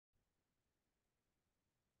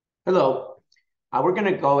Hello. We're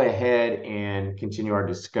going to go ahead and continue our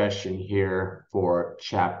discussion here for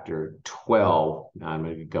chapter 12. I'm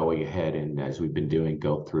going to go ahead and, as we've been doing,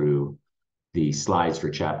 go through the slides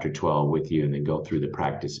for chapter 12 with you and then go through the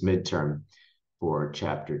practice midterm for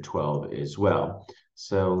chapter 12 as well.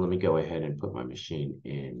 So let me go ahead and put my machine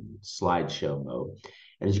in slideshow mode.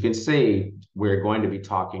 And as you can see, we're going to be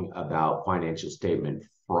talking about financial statement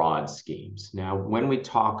fraud schemes. Now, when we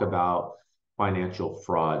talk about financial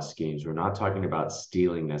fraud schemes, we're not talking about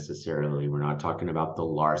stealing necessarily. We're not talking about the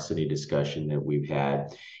larceny discussion that we've had.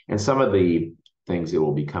 And some of the things that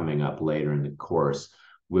will be coming up later in the course,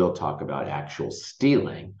 we'll talk about actual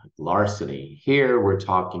stealing, larceny. Here, we're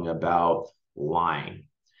talking about lying,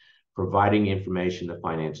 providing information to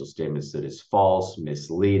financial statements that is false,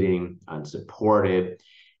 misleading, unsupported.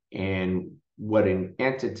 And what an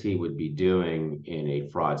entity would be doing in a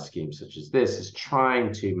fraud scheme such as this is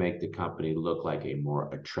trying to make the company look like a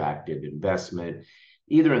more attractive investment,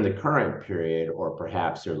 either in the current period or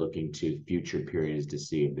perhaps they're looking to future periods to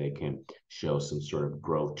see if they can show some sort of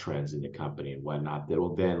growth trends in the company and whatnot that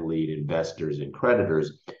will then lead investors and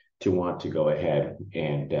creditors to want to go ahead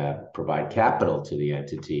and provide capital to the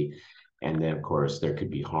entity. And then, of course, there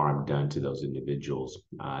could be harm done to those individuals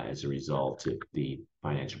as a result if the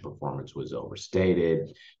financial performance was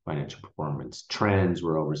overstated, financial performance trends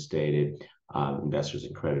were overstated. Investors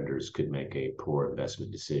and creditors could make a poor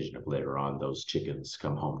investment decision if later on those chickens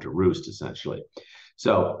come home to roost, essentially.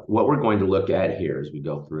 So what we're going to look at here as we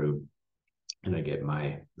go through and I get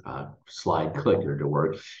my slide clicker to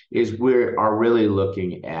work, is we are really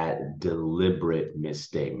looking at deliberate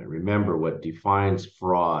misstatement. Remember, what defines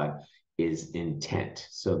fraud is intent.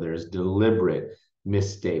 So there's deliberate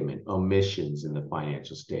misstatement, omissions in the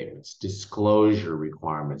financial statements, disclosure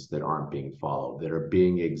requirements that aren't being followed, that are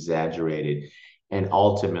being exaggerated, and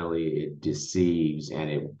ultimately it deceives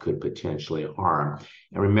and it could potentially harm.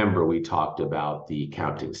 And remember, we talked about the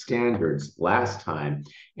accounting standards last time.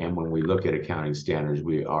 And when we look at accounting standards,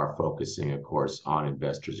 we are focusing, of course, on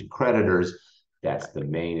investors and creditors. That's the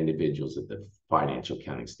main individuals that the Financial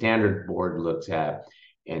Accounting Standard Board looks at.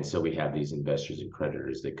 And so we have these investors and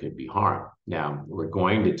creditors that could be harmed. Now, we're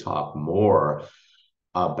going to talk more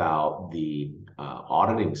about the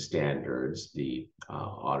auditing standards,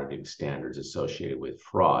 associated with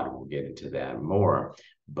fraud. We'll get into that more,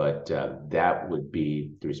 but that would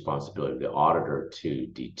be the responsibility of the auditor to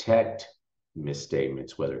detect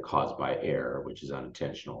misstatements, whether caused by error, which is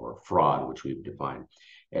unintentional, or fraud, which we've defined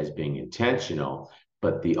as being intentional.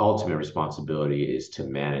 But the ultimate responsibility is to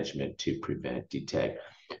management to prevent, detect,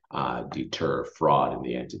 deter fraud in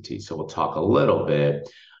the entity. So we'll talk a little bit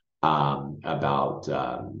about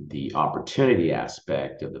the opportunity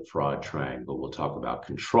aspect of the fraud triangle. We'll talk about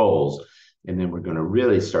controls, and then we're going to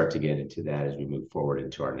really start to get into that as we move forward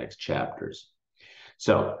into our next chapters.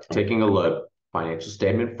 So taking a look, financial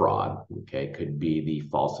statement fraud, okay, could be the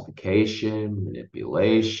falsification,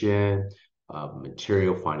 manipulation of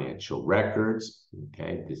material financial records,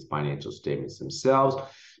 okay, these financial statements themselves,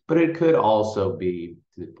 but it could also be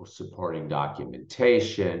the supporting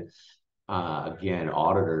documentation. Again,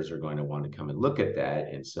 auditors are going to want to come and look at that.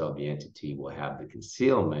 And so the entity will have the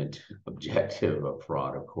concealment objective of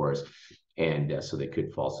fraud, of course. And so they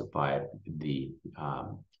could falsify the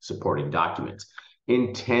supporting documents.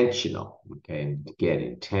 Intentional, okay? And again,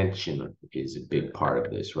 intention is a big part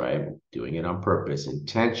of this, right? Doing it on purpose.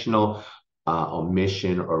 Intentional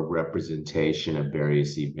omission or representation of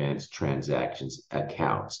various events, transactions,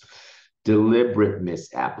 accounts. Deliberate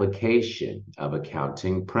misapplication of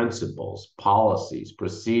accounting principles, policies,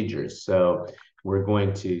 procedures. So we're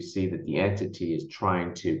going to see that the entity is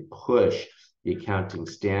trying to push the accounting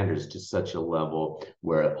standards to such a level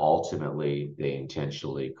where ultimately they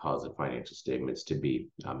intentionally cause the financial statements to be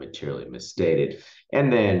materially misstated.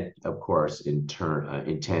 And then, of course,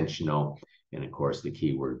 intentional, and of course, the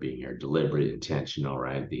key word being here, deliberate, intentional,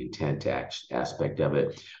 right? The intent aspect of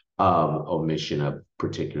it, omission of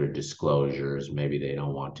particular disclosures. Maybe they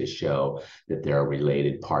don't want to show that there are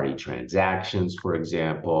related party transactions, for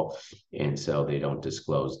example, and so they don't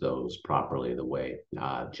disclose those properly the way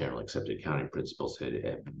generally accepted accounting principles had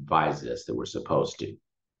advised us that we're supposed to.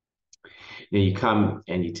 Now you come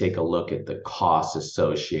and you take a look at the costs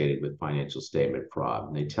associated with financial statement fraud,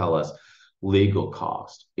 and they tell us legal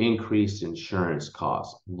cost, increased insurance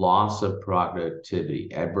costs, loss of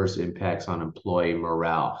productivity, adverse impacts on employee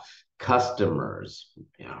morale, customers,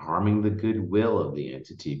 harming the goodwill of the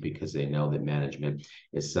entity because they know that management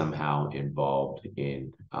is somehow involved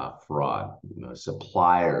in fraud,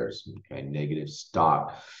 suppliers, okay, negative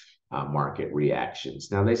stock market reactions.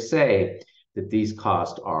 Now they say that these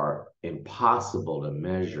costs are impossible to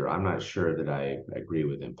measure. I'm not sure that I agree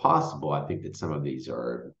with impossible. I think that some of these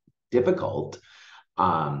are difficult.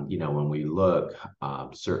 When we look,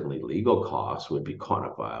 certainly legal costs would be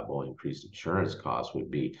quantifiable, increased insurance costs would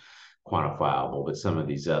be quantifiable, but some of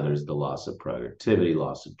these others, the loss of productivity,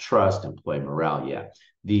 loss of trust, employee morale, yeah,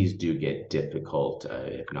 these do get difficult,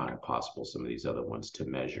 if not impossible, some of these other ones to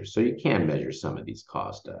measure. So you can measure some of these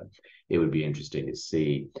costs. It would be interesting to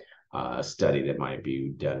see a study that might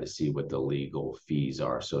be done to see what the legal fees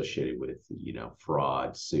are associated with,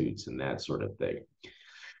 fraud suits and that sort of thing.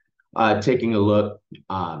 Taking a look,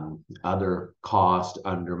 other costs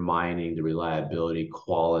undermining the reliability,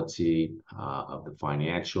 quality of the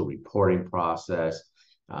financial reporting process,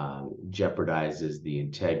 jeopardizes the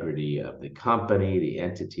integrity of the company, the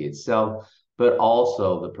entity itself, but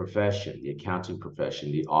also the profession, the accounting profession,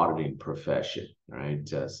 the auditing profession, right?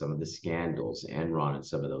 Some of the scandals, Enron and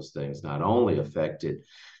some of those things not only affected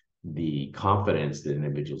the confidence that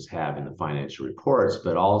individuals have in the financial reports,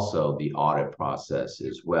 but also the audit process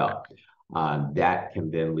as well. That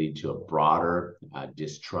can then lead to a broader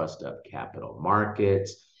distrust of capital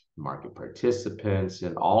markets, market participants,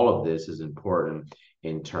 and all of this is important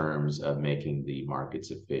in terms of making the markets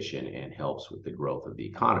efficient and helps with the growth of the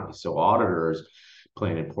economy. So auditors play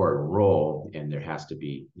an important role, and there has to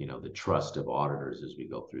be, the trust of auditors as we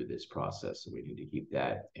go through this process. So we need to keep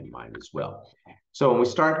that in mind as well. So when we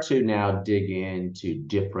start to now dig into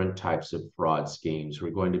different types of fraud schemes,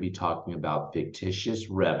 we're going to be talking about fictitious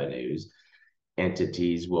revenues.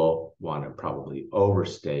 Entities will want to probably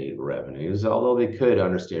overstate revenues, although they could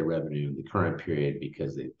understate revenue in the current period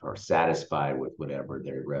because they are satisfied with whatever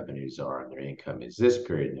their revenues are and their income is this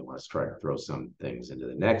period, and they want to try to throw some things into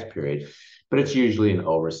the next period. But it's usually an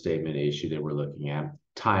overstatement issue that we're looking at.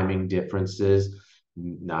 Timing differences,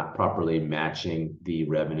 not properly matching the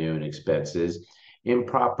revenue and expenses,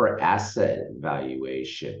 improper asset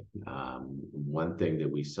valuation. One thing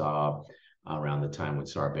that we saw around the time when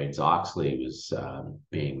Sarbanes-Oxley was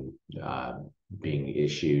being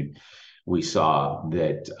issued, we saw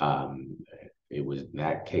that it was, in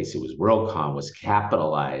that case, it was WorldCom was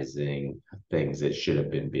capitalizing things that should have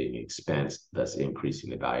been being expensed, thus increasing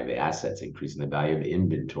the value of the assets, increasing the value of the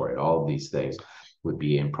inventory. All of these things would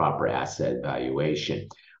be improper asset valuation.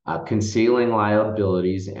 Concealing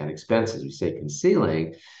liabilities and expenses. We say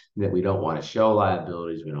concealing that we don't want to show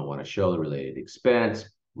liabilities, we don't want to show the related expense,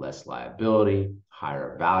 less liability,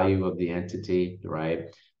 higher value of the entity, right?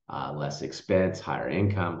 Less expense, higher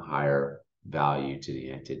income, higher value to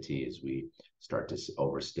the entity as we start to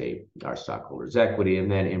overstate our stockholders' equity,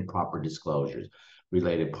 and then improper disclosures.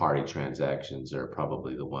 Related party transactions are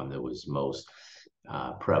probably the one that was most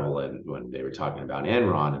prevalent when they were talking about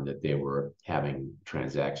Enron, and that they were having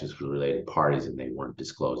transactions with related parties and they weren't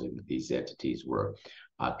disclosing that these entities were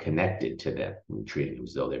connected to them and treating them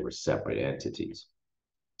as though they were separate entities.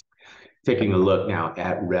 Taking a look now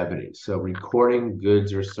at revenue. So recording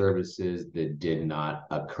goods or services that did not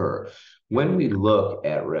occur. When we look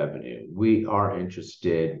at revenue, we are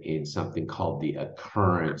interested in something called the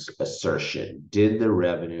occurrence assertion. Did the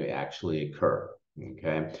revenue actually occur?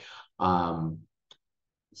 Okay.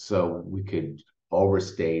 So we could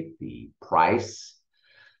overstate the price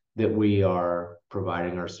that we are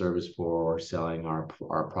providing our service for or selling our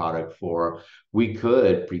product for. We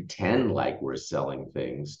could pretend like we're selling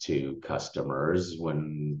things to customers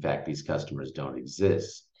when in fact these customers don't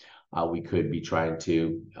exist. We could be trying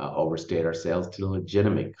to overstate our sales to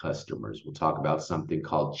legitimate customers. We'll talk about something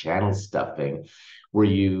called channel stuffing, where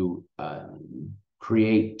you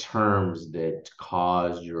create terms that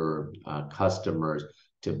cause your customers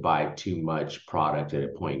to buy too much product at a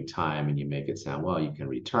point in time, and you make it sound, well, you can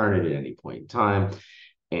return it at any point in time,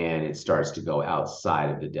 and it starts to go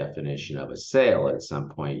outside of the definition of a sale at some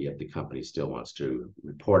point, yet the company still wants to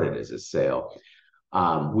report it as a sale.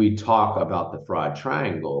 We talk about the fraud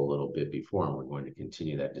triangle a little bit before, and we're going to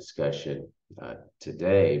continue that discussion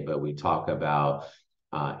today, but we talk about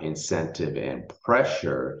incentive and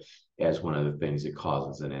pressure as one of the things that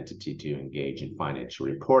causes an entity to engage in financial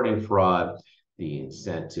reporting fraud. The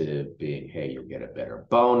incentive being, hey, you'll get a better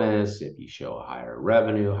bonus if you show a higher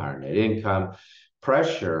revenue, higher net income.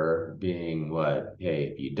 Pressure being what, hey,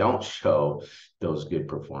 if you don't show those good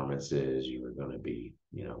performances, you are going to be,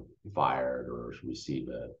 fired or receive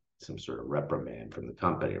some sort of reprimand from the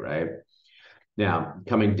company, right? Now,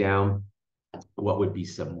 coming down, what would be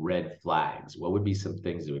some red flags? What would be some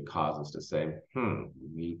things that would cause us to say,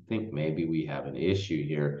 we think maybe we have an issue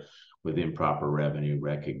here with improper revenue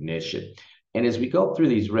recognition? And as we go through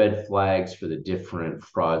these red flags for the different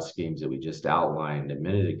fraud schemes that we just outlined a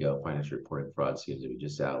minute ago, financial reporting fraud schemes that we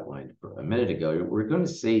just outlined a minute ago, we're going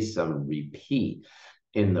to see some repeat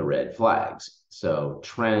in the red flags. So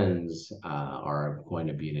trends are going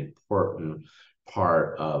to be an important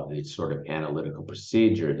part of the sort of analytical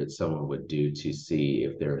procedure that someone would do to see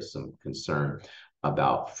if there is some concern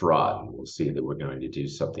about fraud. And we'll see that we're going to do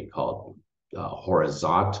something called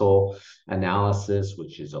horizontal analysis,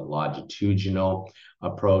 which is a longitudinal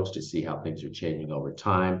approach to see how things are changing over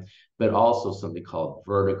time, but also something called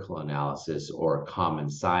vertical analysis or common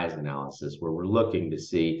size analysis, where we're looking to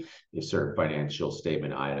see if certain financial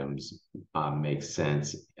statement items make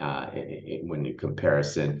sense when in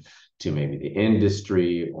comparison to maybe the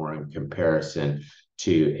industry or in comparison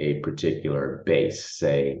to a particular base,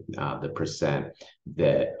 say the percent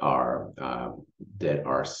that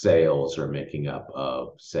our sales are making up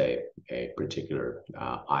of, say, a particular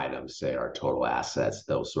item, say our total assets,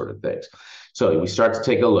 those sort of things. So we start to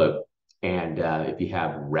take a look, and if you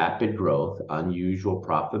have rapid growth, unusual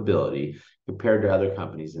profitability compared to other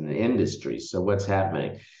companies in the industry. So what's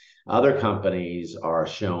happening? Other companies are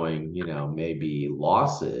showing, maybe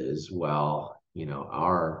losses, while,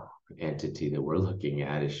 our entity that we're looking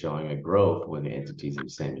at is showing a growth when the entities in the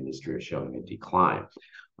same industry are showing a decline.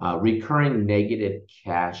 Recurring negative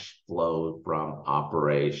cash flow from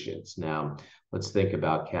operations. Now, let's think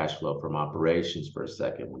about cash flow from operations for a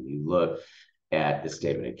second. When you look at the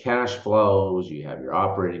statement of cash flows, you have your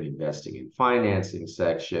operating, investing, and financing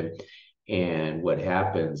section. And what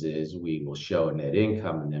happens is we will show a net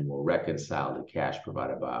income and then we'll reconcile the cash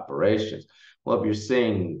provided by operations. Well, if you're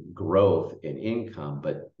seeing growth in income,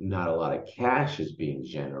 but not a lot of cash is being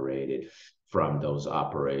generated from those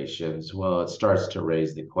operations, well, it starts to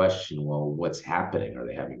raise the question, well, what's happening? Are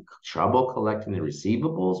they having trouble collecting the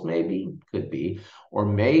receivables? Maybe, could be. Or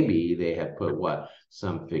maybe they have put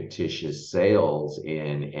some fictitious sales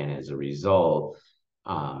in, and as a result,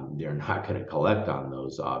 they're not going to collect on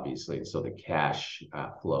those, obviously. And so the cash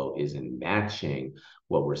flow isn't matching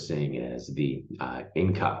what we're seeing as the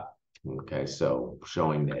income. Okay, so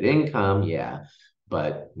showing net income, yeah,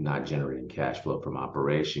 but not generating cash flow from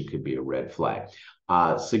operation could be a red flag.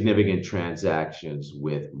 Significant transactions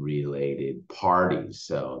with related parties.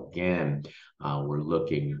 So again, we're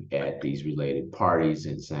looking at these related parties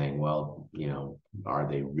and saying, well, are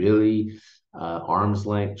they really arm's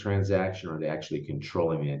length transaction, or are they actually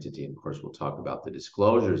controlling the entity? And of course, we'll talk about the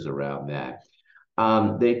disclosures around that.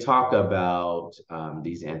 They talk about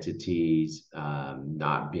these entities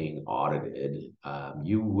not being audited.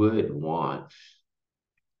 You would want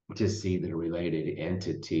to see that a related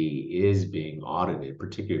entity is being audited,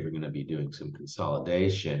 particularly if you're going to be doing some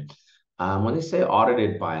consolidation. When they say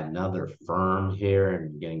audited by another firm here,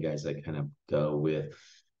 and again, guys, I kind of go with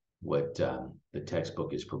what the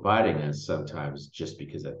textbook is providing us sometimes just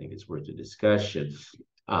because I think it's worth a discussion.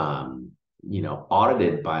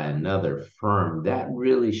 Audited by another firm, that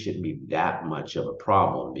really shouldn't be that much of a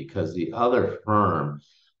problem, because the other firm,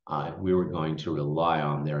 if we were going to rely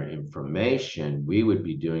on their information, we would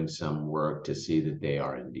be doing some work to see that they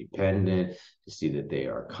are independent, to see that they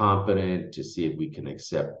are competent, to see if we can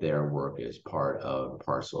accept their work as part of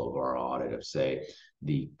parcel of our audit of, say,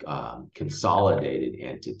 the consolidated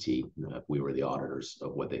entity. If we were the auditors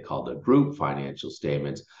of what they call the group financial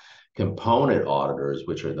statements, component auditors,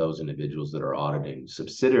 which are those individuals that are auditing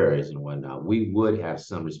subsidiaries and whatnot, we would have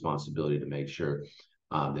some responsibility to make sure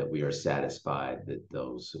that we are satisfied that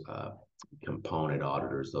those component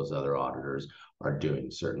auditors, those other auditors, are doing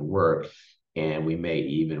certain work. And we may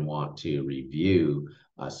even want to review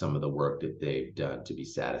some of the work that they've done to be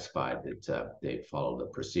satisfied that they follow the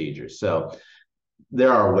procedures. So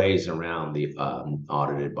there are ways around the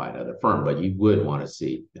audited by another firm, but you would want to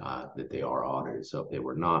see that they are audited. So if they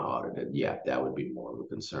were not audited, yeah, that would be more of a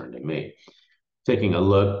concern to me. Taking a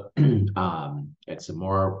look at some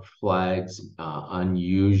more flags,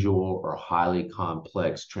 unusual or highly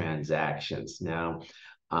complex transactions. Now,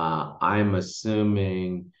 I'm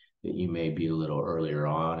assuming that you may be a little earlier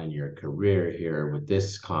on in your career here with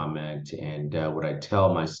this comment. And what I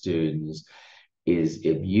tell my students is,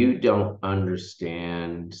 if you don't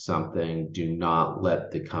understand something, do not let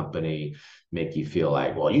the company make you feel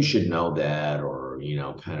like, well, you should know that, or,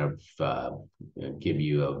 kind of give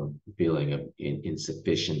you a feeling of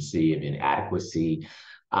insufficiency, of inadequacy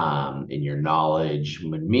in your knowledge.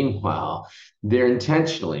 When meanwhile, they're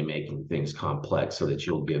intentionally making things complex so that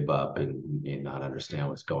you'll give up and not understand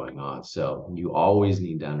what's going on. So you always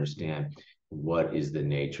need to understand what is the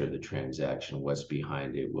nature of the transaction, what's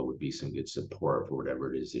behind it, what would be some good support for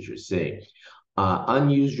whatever it is that you're seeing.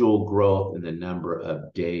 Unusual growth in the number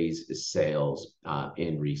of days sales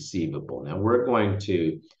in receivable. Now we're going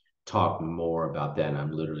to talk more about that, and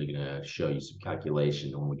I'm literally going to show you some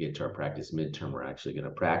calculation. When we get to our practice midterm, we're actually going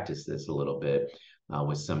to practice this a little bit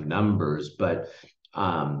with some numbers. But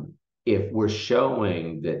if we're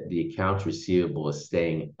showing that the accounts receivable is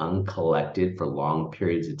staying uncollected for long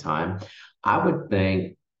periods of time, I would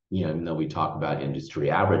think, even though we talk about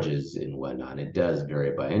industry averages and whatnot, it does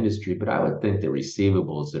vary by industry, but I would think the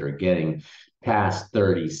receivables that are getting past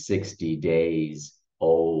 30, 60 days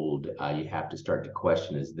old, you have to start to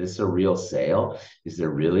question, is this a real sale? Is there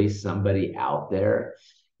really somebody out there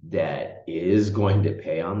that is going to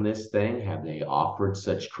pay on this thing? Have they offered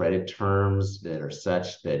such credit terms that are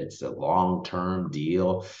such that it's a long-term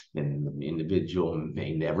deal and the individual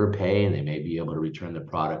may never pay and they may be able to return the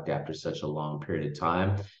product after such a long period of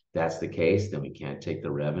time? If that's the case, then we can't take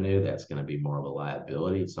the revenue. That's going to be more of a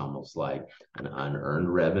liability. It's almost like an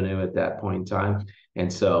unearned revenue at that point in time.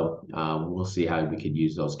 And so we'll see how we could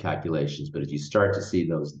use those calculations. But as you start to see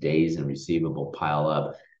those days in receivable pile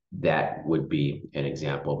up, that would be an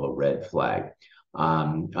example of a red flag.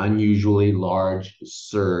 Unusually large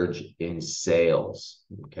surge in sales,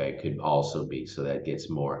 okay, could also be. So that gets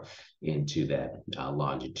more into that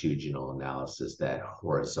longitudinal analysis, that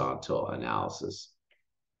horizontal analysis.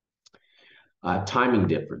 Timing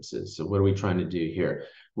differences. So what are we trying to do here?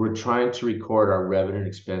 We're trying to record our revenue and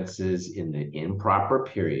expenses in the improper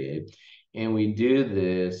period. And we do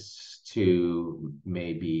this to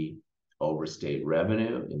maybe overstate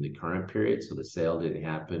revenue in the current period. So the sale didn't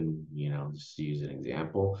happen, just to use an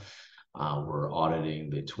example. We're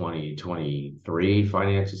auditing the 2023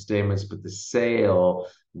 financial statements, but the sale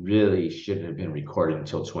really shouldn't have been recorded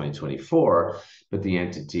until 2024, but the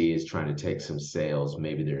entity is trying to take some sales.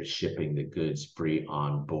 Maybe they're shipping the goods free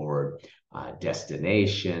on board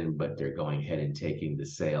destination, but they're going ahead and taking the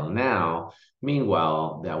sale now.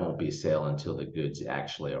 Meanwhile, that won't be a sale until the goods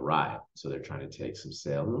actually arrive. So they're trying to take some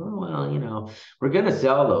sales. Well, we're going to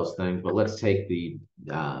sell those things, but let's take the,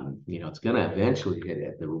 it's going to eventually hit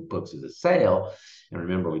at the books as a sale. And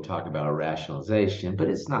remember, we talked about a rationalization, but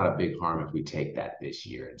it's not a big harm if we take that this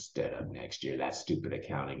year instead of next year. That stupid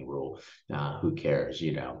accounting rule. Who cares,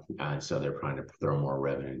 so they're trying to throw more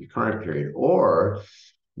revenue in the current period. Or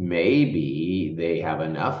maybe they have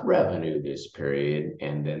enough revenue this period,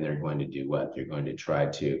 and then they're going to do what? They're going to try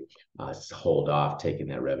to hold off taking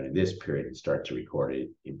that revenue this period and start to record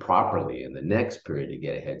it properly in the next period to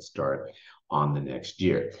get a head start on the next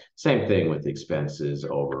year. Same thing with expenses,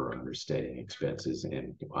 over or understating expenses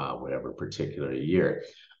in whatever particular year.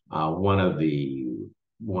 One of the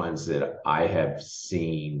ones that I have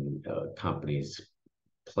seen companies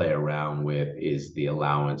play around with is the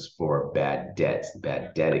allowance for bad debts,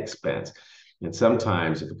 bad debt expense. And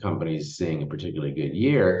sometimes if a company is seeing a particularly good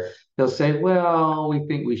year, they'll say, well, we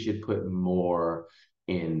think we should put more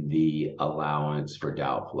in the allowance for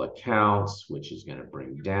doubtful accounts, which is going to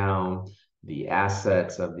bring down the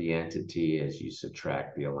assets of the entity as you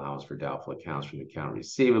subtract the allowance for doubtful accounts from the account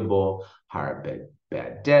receivable, higher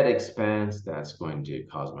bad debt expense. That's going to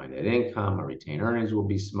cause my net income. My retained earnings will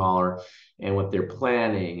be smaller. And what they're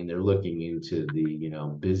planning, and they're looking into the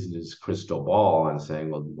business crystal ball and saying,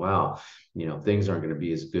 well, wow, things aren't going to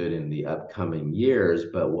be as good in the upcoming years,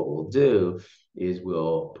 but what we'll do is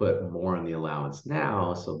we'll put more in the allowance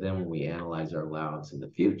now. So then when we analyze our allowance in the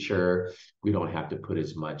future, we don't have to put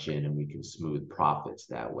as much in and we can smooth profits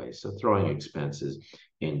that way. So throwing expenses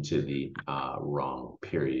into the wrong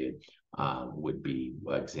period would be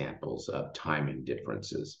examples of timing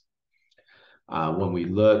differences. When we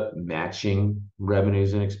look, matching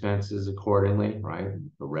revenues and expenses accordingly, right?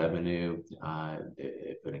 The revenue,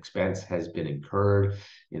 if an expense has been incurred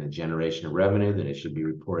in a generation of revenue, then it should be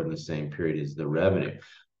reported in the same period as the revenue.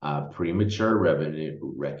 Premature revenue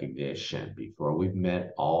recognition, before we've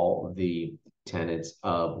met all the tenets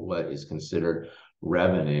of what is considered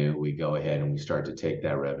revenue, we go ahead and we start to take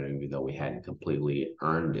that revenue even though we hadn't completely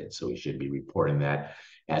earned it. So we should be reporting that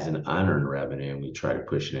as an unearned revenue, and we try to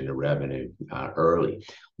push it into revenue early.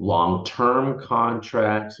 Long-term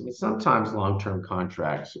contracts, sometimes long-term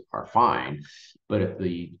contracts are fine, but if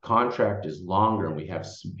the contract is longer and we have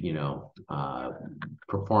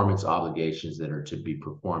performance obligations that are to be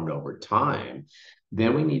performed over time,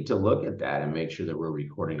 then we need to look at that and make sure that we're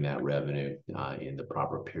recording that revenue in the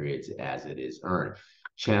proper periods as it is earned.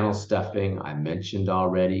 Channel stuffing, I mentioned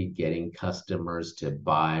already, getting customers to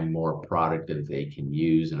buy more product that they can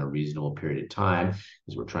use in a reasonable period of time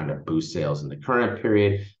because we're trying to boost sales in the current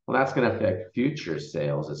period. Well, that's going to affect future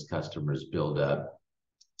sales as customers build up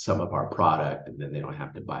some of our product and then they don't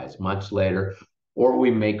have to buy as much later. or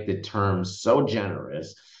we make the terms so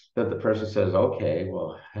generous that the person says, okay,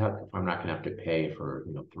 well, if I'm not going to have to pay for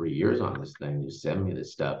 3 years on this thing, you send me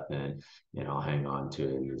this stuff, then I'll hang on to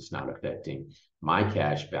it, and it's not affecting my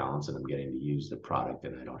cash balance, and I'm getting to use the product,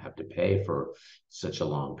 and I don't have to pay for such a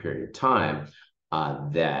long period of time.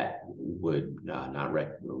 That would not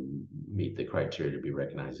meet the criteria to be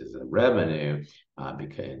recognized as a revenue,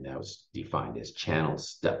 because that was defined as channel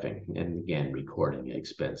stuffing, and again, recording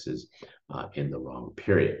expenses in the wrong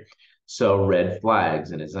period. So red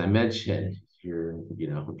flags, and as I mentioned, you're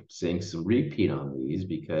seeing some repeat on these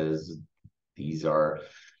because these are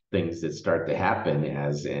things that start to happen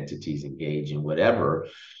as entities engage in whatever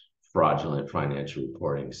fraudulent financial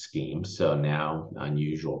reporting scheme. So now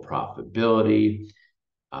unusual profitability,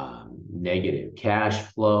 negative cash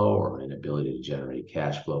flow, or inability to generate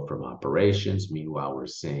cash flow from operations. Meanwhile, we're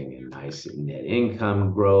seeing a nice net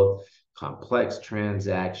income growth, complex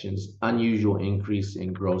transactions, unusual increase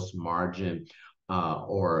in gross margin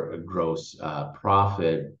or gross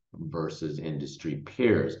profit versus industry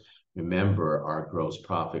peers. Remember, our gross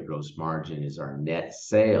profit, gross margin is our net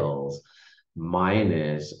sales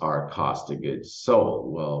minus our cost of goods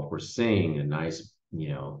sold. Well, if we're seeing a nice,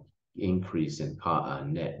 increase in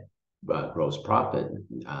net gross profit,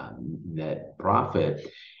 net profit,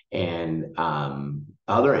 and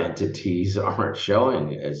other entities aren't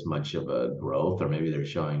showing as much of a growth, or maybe they're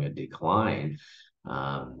showing a decline.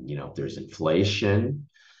 If there's inflation,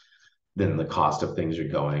 then the cost of things are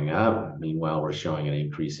going up. Meanwhile, we're showing an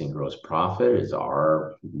increase in gross profit. Is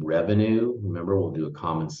our revenue, remember, we'll do a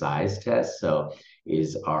common size test. So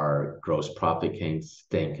is our gross profit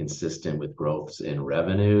staying consistent with growths in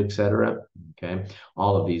revenue, et cetera? Okay.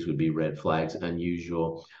 All of these would be red flags.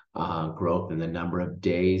 Unusual growth in the number of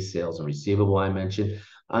days sales and receivable, I mentioned.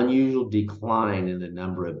 Unusual decline in the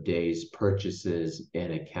number of days purchases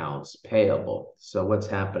and accounts payable. So what's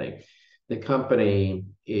happening? The company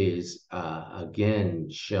is again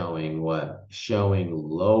showing lower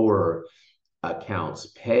accounts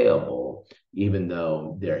payable, even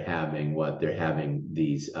though they're having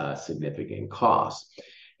these significant costs.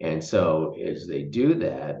 And so as they do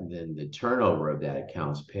that, then the turnover of that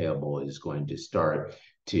accounts payable is going to start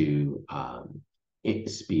to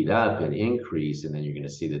speed up and increase, and then you're going to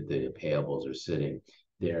see that the payables are sitting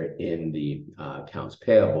there in the accounts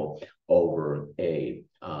payable over a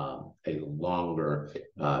longer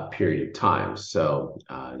period of time. So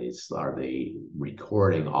are they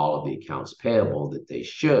recording all of the accounts payable that they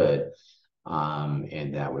should?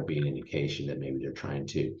 And that would be an indication that maybe they're trying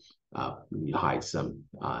to hide some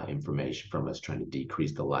information from us, trying to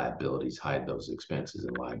decrease the liabilities, hide those expenses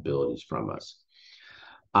and liabilities from us.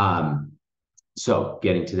 So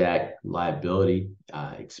getting to that liability,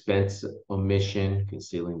 expense omission,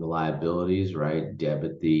 concealing the liabilities, right?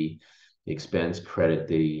 Debit the expense, credit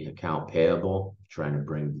the account payable, trying to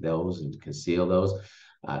bring those and conceal those.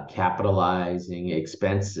 Capitalizing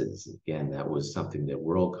expenses. Again, that was something that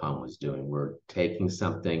WorldCom was doing. We're taking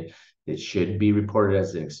something that should be reported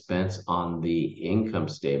as an expense on the income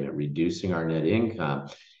statement, reducing our net income.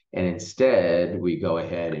 And instead, we go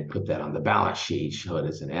ahead and put that on the balance sheet, show it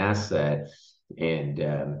as an asset. And,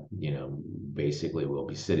 basically we'll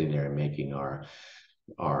be sitting there and making our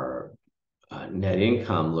net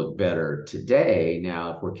income look better today.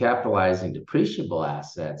 Now, if we're capitalizing depreciable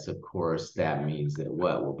assets, of course, that means that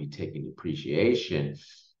we'll be taking depreciation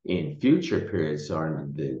in future periods. So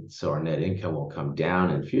our net income will come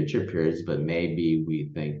down in future periods, but maybe we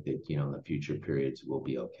think that, in the future periods will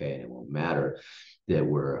be okay, and it won't matter that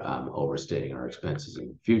we're overstating our expenses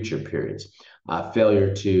in future periods.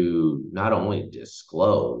 Failure to not only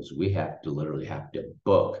disclose, we literally have to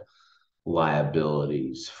book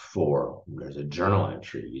liabilities for. There's a journal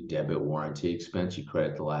entry. You debit warranty expense, you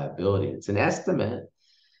credit the liability. It's an estimate.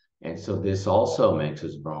 And so this also makes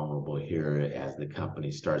us vulnerable here as the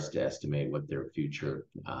company starts to estimate what their future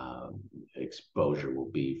exposure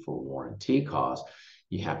will be for warranty costs.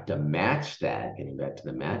 You have to match that, getting back to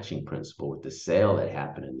the matching principle, with the sale that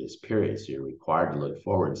happened in this period. So you're required to look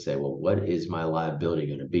forward and say, well, what is my liability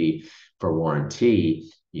going to be for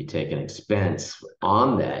warranty? You take an expense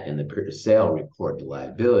on that in the period of sale, record the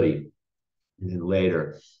liability, and then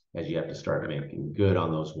later, as you have to start making good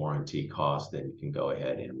on those warranty costs, then you can go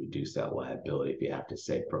ahead and reduce that liability. If you have to,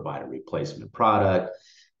 say, provide a replacement product,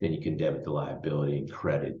 then you can debit the liability and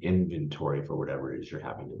credit inventory for whatever it is you're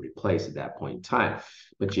having to replace at that point in time.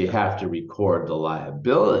 But you have to record the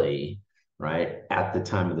liability, right, at the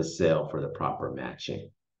time of the sale for the proper matching.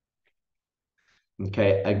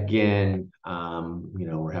 Okay, again,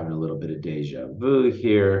 we're having a little bit of deja vu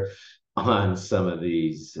here. on some of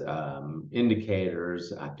these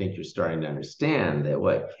indicators, I think you're starting to understand that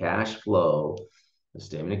what cash flow, the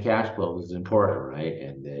statement of cash flow is important, right?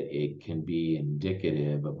 And that it can be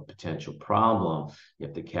indicative of a potential problem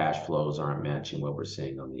if the cash flows aren't matching what we're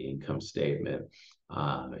seeing on the income statement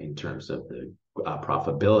in terms of the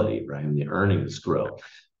profitability, right? And the earnings growth.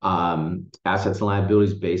 Assets and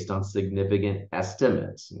liabilities based on significant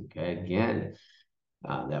estimates. Okay, again,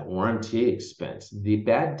 that warranty expense, the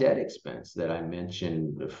bad debt expense that I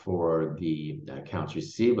mentioned for the accounts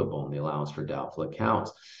receivable and the allowance for doubtful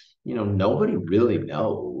accounts. Nobody really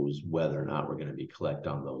knows whether or not we're going to be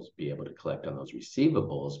able to collect on those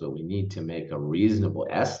receivables, but we need to make a reasonable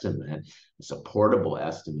estimate, a supportable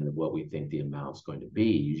estimate of what we think the amount's going to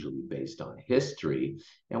be, usually based on history,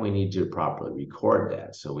 and we need to properly record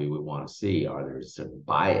that. So we would want to see, are there some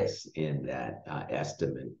bias in that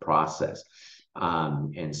estimate process?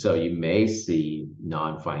 And so you may see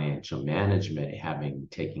non-financial management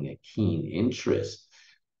taking a keen interest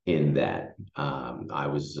in that. I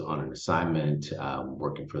was on an assignment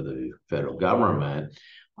working for the federal government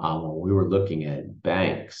when we were looking at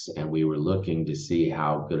banks, and we were looking to see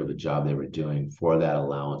how good of a job they were doing for that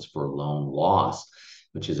allowance for loan loss,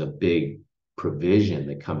 which is a big provision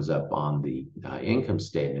that comes up on the income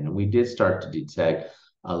statement. And we did start to detect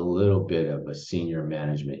a little bit of a senior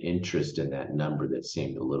management interest in that number that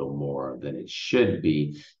seemed a little more than it should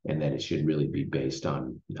be, and that it should really be based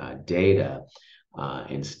on data.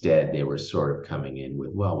 Instead, they were sort of coming in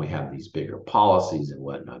with, well, we have these bigger policies and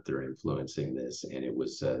whatnot, they're influencing this. And it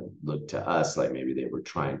was looked to us like maybe they were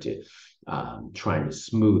trying to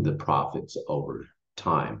smooth the profits over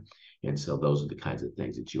time. And so those are the kinds of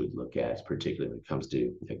things that you would look at, particularly when it comes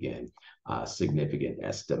to, again, significant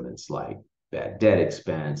estimates like bad debt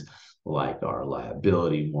expense, like our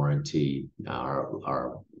liability warranty,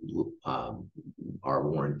 our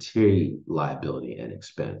warranty liability and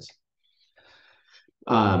expense.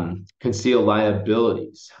 Concealed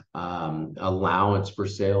liabilities, allowance for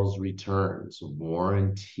sales returns,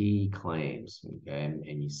 warranty claims, okay?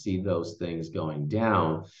 And you see those things going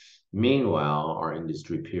down. Meanwhile, our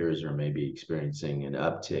industry peers are maybe experiencing an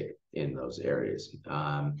uptick in those areas.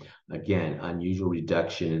 Again, unusual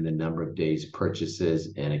reduction in the number of days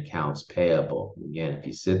purchases and accounts payable. Again, if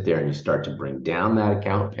you sit there and you start to bring down that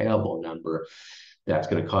account payable number, that's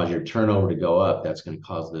going to cause your turnover to go up. That's going to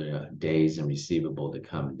cause the days in receivable to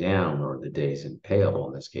come down, or the days in payable,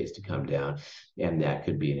 in this case, to come down. And that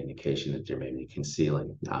could be an indication that they're maybe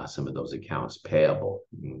concealing some of those accounts payable.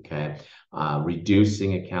 Okay.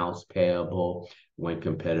 Reducing accounts payable when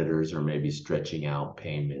competitors are maybe stretching out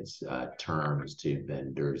payments terms to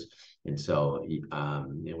vendors. And so we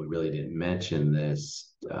really didn't mention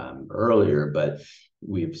this earlier, but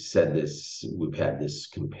we've had this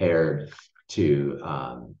compared to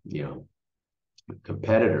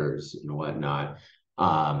competitors and whatnot.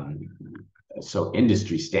 So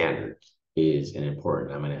industry standard is an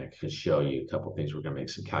important. I'm going to show you a couple of things. We're going to make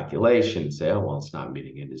some calculations. Say, oh, well, it's not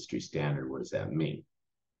meeting industry standard. What does that mean?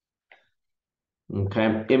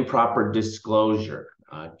 Okay, improper disclosure.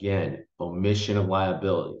 Again, omission of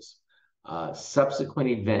liabilities. Subsequent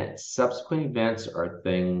events. Subsequent events are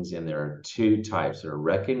things, and there are two types. There are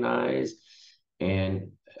recognized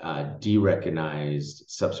and derecognized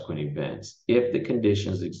subsequent events. If the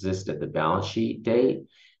conditions exist at the balance sheet date,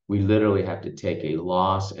 we literally have to take a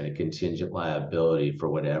loss and a contingent liability for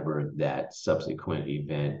whatever that subsequent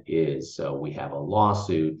event is. So we have a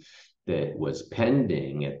lawsuit that was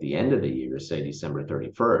pending at the end of the year, say December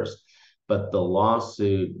 31st, but the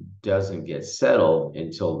lawsuit doesn't get settled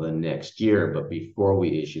until the next year, but before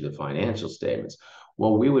we issue the financial statements.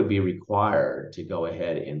 Well, we would be required to go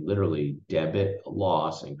ahead and literally debit a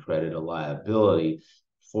loss and credit a liability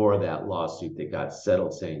for that lawsuit that got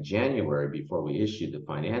settled, say, in January, before we issued the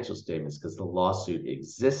financial statements, because the lawsuit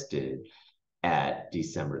existed at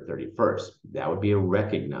December 31st. That would be a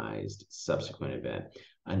recognized subsequent event.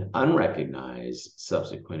 An unrecognized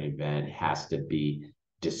subsequent event has to be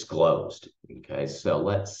disclosed. Okay, so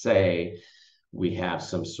let's say we have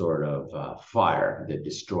some sort of fire that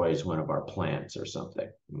destroys one of our plants or something.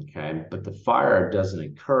 Okay, but the fire doesn't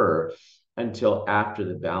occur until after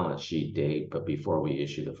the balance sheet date, but before we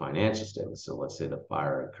issue the financial statement. So let's say the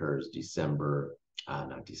fire occurs December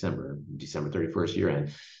 31st year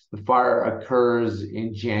end. The fire occurs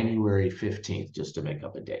in January 15th, just to make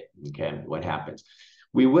up a date. Okay, what happens?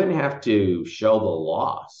 We wouldn't have to show the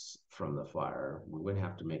loss from the fire. We wouldn't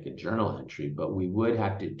have to make a journal entry, but we would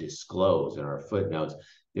have to disclose in our footnotes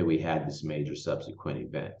that we had this major subsequent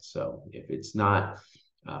event. So if it's not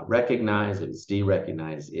recognized, if it's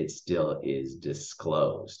derecognized, it still is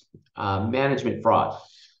disclosed. Management fraud.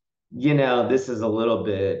 This is a little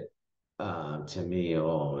bit to me,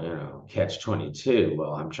 catch-22.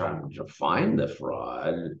 Well, I'm trying to find the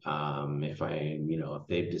fraud. If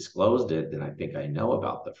they've disclosed it, then I think I know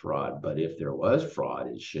about the fraud. But if there was fraud,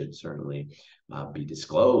 it should certainly be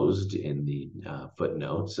disclosed in the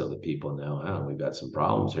footnotes so that people know, oh, we've got some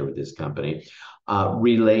problems here with this company.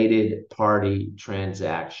 Related party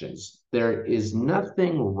transactions. There is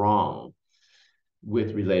nothing wrong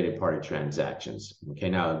with related party transactions. Okay,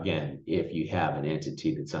 now again, if you have an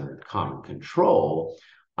entity that's under common control,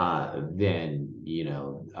 then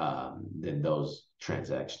those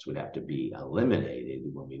transactions would have to be eliminated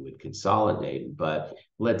when we would consolidate. But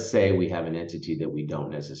let's say we have an entity that we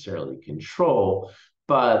don't necessarily control,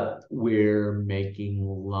 but we're making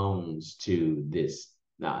loans to this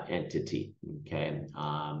entity. Okay,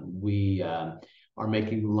 we are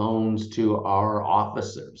making loans to our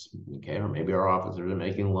officers, okay? Or maybe our officers are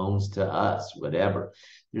making loans to us, whatever.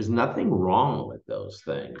 There's nothing wrong with those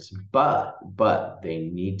things, but they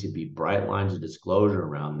need to be bright lines of disclosure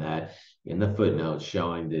around that in the footnotes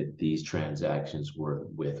showing that these transactions were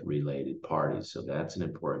with related parties. So that's an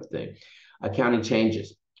important thing. Accounting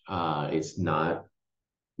changes. It's not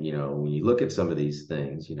when you look at some of these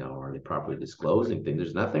things, are they properly disclosing things?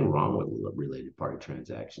 There's nothing wrong with related party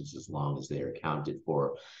transactions as long as they are accounted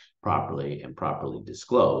for properly and properly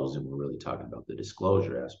disclosed. And we're really talking about the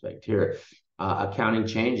disclosure aspect here. Accounting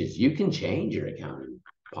changes. You can change your accounting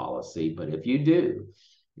policy, but if you do,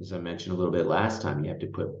 as I mentioned a little bit last time, you have to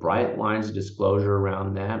put bright lines of disclosure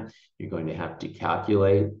around that. You're going to have to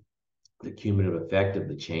calculate the cumulative effect of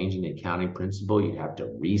the change in the accounting principle. You'd have to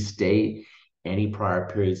restate any prior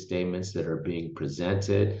period statements that are being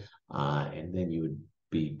presented, and then you would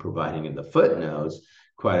be providing in the footnotes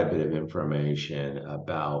quite a bit of information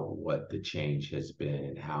about what the change has been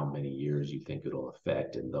and how many years you think it'll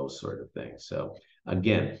affect and those sort of things. So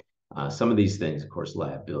again, some of these things, of course,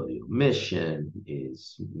 liability omission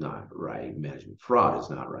is not right. Management fraud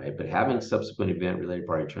is not right. But having subsequent event related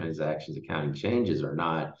party transactions, accounting changes are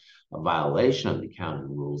not a violation of the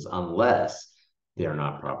accounting rules unless they're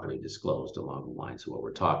not properly disclosed along the lines of what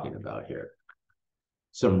we're talking about here.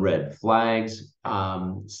 Some red flags,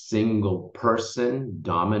 single person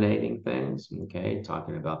dominating things, okay,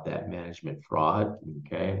 talking about that management fraud,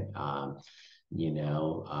 okay,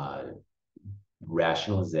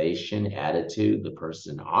 rationalization, attitude, the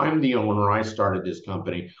person, I'm the owner, I started this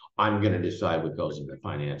company, I'm going to decide what goes in the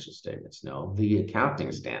financial statements. No, the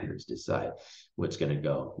accounting standards decide what's going to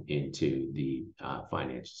go into the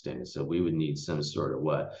financial statements. So we would need some sort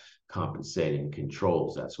of compensating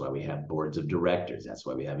controls. That's why we have boards of directors. That's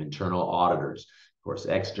why we have internal auditors. Of course,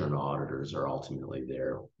 external auditors are ultimately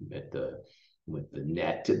there with the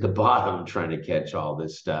net at the bottom trying to catch all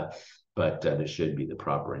this stuff. But there should be the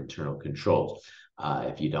proper internal controls.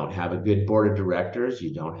 If you don't have a good board of directors,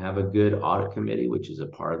 you don't have a good audit committee, which is a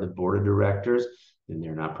part of the board of directors, then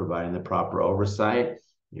they're not providing the proper oversight.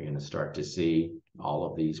 You're going to start to see all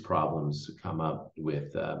of these problems come up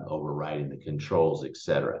with overriding the controls, et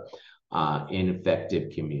cetera.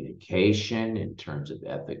 Ineffective communication in terms of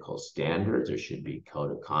ethical standards. There should be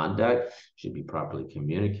code of conduct, should be properly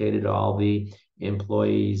communicated to all the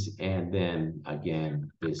employees. And then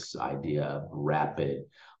again, this idea of rapid,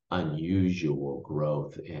 unusual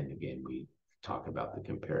growth. And again, we talk about the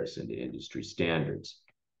comparison to industry standards.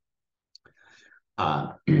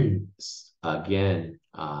 Again,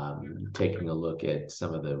 taking a look at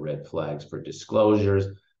some of the red flags for disclosures,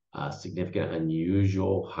 significant,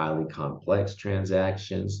 unusual, highly complex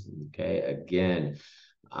transactions. Okay, again,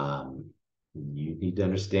 you need to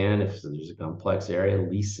understand if there's a complex area,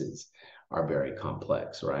 leases are very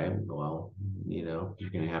complex, right? Well, you're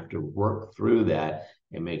going to have to work through that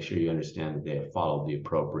and make sure you understand that they have followed the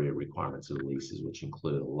appropriate requirements of the leases, which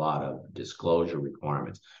include a lot of disclosure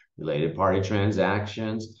requirements. Related party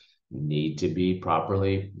transactions need to be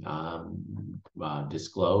properly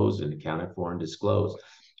disclosed and accounted for and disclosed.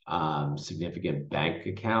 Significant bank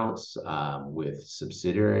accounts with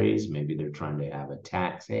subsidiaries. Maybe they're trying to have a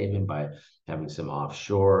tax haven by having some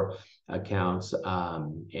offshore accounts,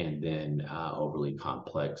 and then overly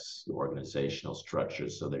complex organizational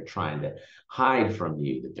structures. So they're trying to hide from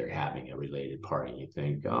you that they're having a related party. You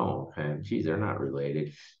think, oh, okay, geez, they're not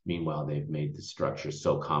related. Meanwhile, they've made the structure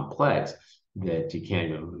so complex that you can't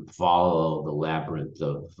even follow the labyrinth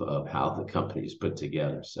of how the company is put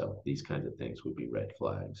together. So these kinds of things would be red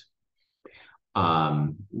flags.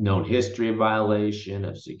 Known history of violation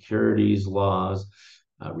of securities laws,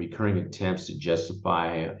 recurring attempts to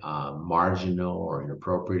justify marginal or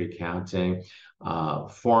inappropriate accounting,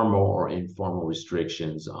 formal or informal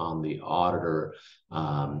restrictions on the auditor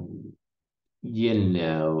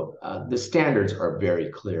the standards are very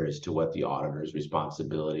clear as to what the auditor's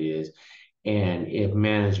responsibility is. And if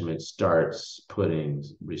management starts putting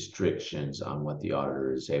restrictions on what the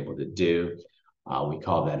auditor is able to do, we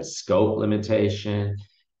call that a scope limitation.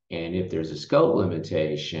 And if there's a scope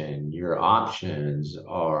limitation, your options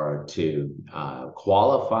are to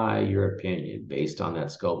qualify your opinion based on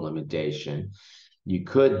that scope limitation. You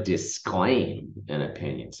could disclaim an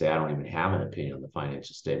opinion, say, I don't even have an opinion on the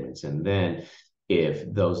financial statements. And then if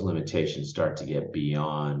those limitations start to get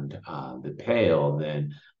beyond the pale,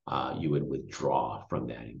 then you would withdraw from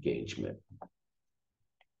that engagement.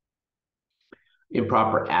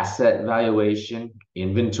 Improper asset valuation,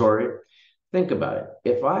 inventory. Think about it.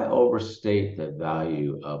 If I overstate the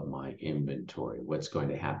value of my inventory, what's going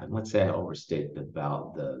to happen? Let's say I overstate the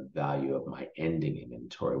value of my ending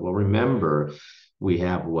inventory. Well, remember, we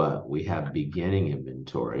have what? We have beginning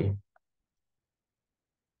inventory.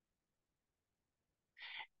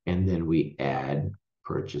 And then we add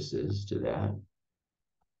purchases to that.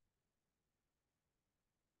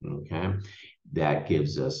 Okay. That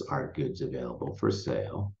gives us our goods available for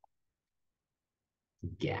sale.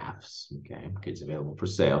 GAFs, okay, goods available for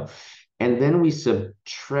sale. And then we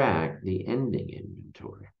subtract the ending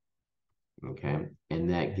inventory, okay? And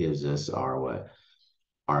that gives us our what?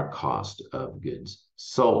 Our cost of goods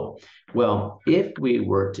sold. Well, if we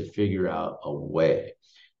were to figure out a way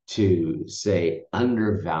to say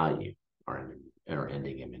undervalue our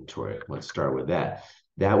ending inventory, let's start with that.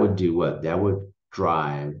 That would do what? That would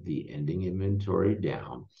drive the ending inventory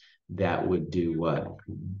down. That would do what?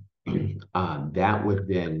 That would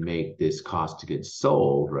then make this cost of goods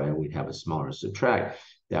sold, right? We'd have a smaller subtract.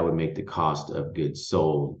 That would make the cost of goods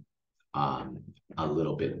sold a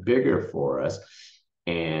little bit bigger for us.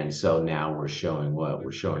 And so now we're showing what?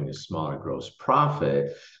 We're showing a smaller gross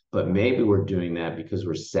profit, but maybe we're doing that because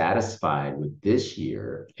we're satisfied with this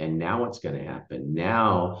year. And now what's going to happen?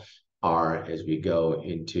 Now, as we go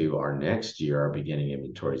into our next year, our beginning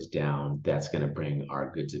inventory is down. That's going to bring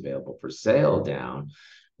our goods available for sale down.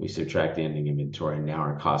 We subtract the ending inventory, and now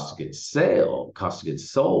our cost of goods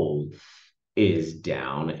sold is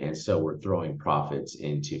down. And so we're throwing profits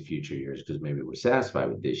into future years because maybe we're satisfied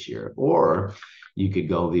with this year. Or you could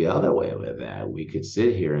go the other way with that. We could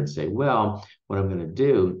sit here and say, well, what I'm going to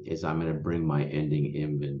do is I'm going to bring my ending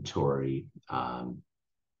inventory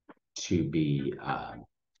to be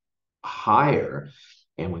higher.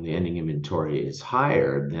 And when the ending inventory is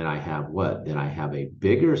higher, then I have what? Then I have a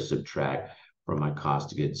bigger subtract from my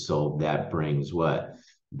cost of goods sold. That brings what?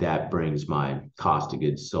 That brings my cost of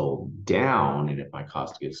goods sold down. And if my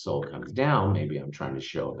cost of goods sold comes down, maybe I'm trying to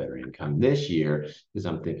show a better income this year because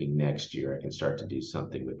I'm thinking next year I can start to do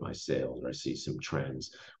something with my sales, or I see some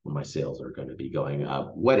trends where my sales are going to be going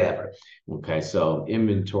up, whatever. Okay, so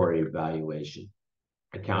inventory valuation,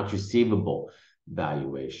 accounts receivable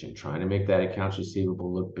valuation, trying to make that accounts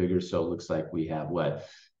receivable look bigger so it looks like we have what?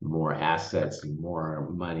 More assets and more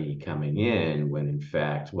money coming in, when in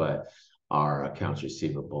fact what? Our accounts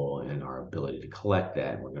receivable and our ability to collect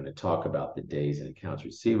that. And we're going to talk about the days in accounts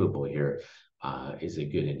receivable here is a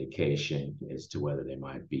good indication as to whether they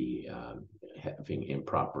might be having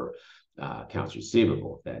improper accounts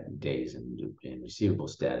receivable, that days in receivable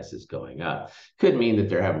status is going up. Could mean that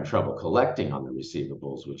they're having trouble collecting on the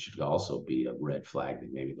receivables, which should also be a red flag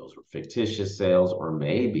that maybe those were fictitious sales, or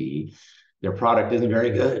maybe their product isn't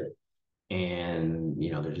very good. And,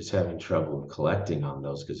 they're just having trouble collecting on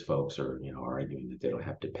those because folks are, arguing that they don't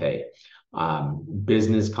have to pay.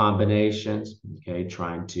 Business combinations, okay,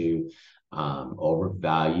 trying to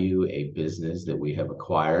overvalue a business that we have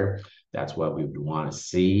acquired. That's what we would want to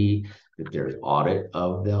see, that there's audit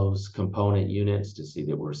of those component units to see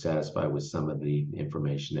that we're satisfied with some of the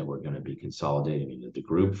information that we're going to be consolidating into the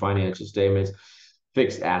group financial statements.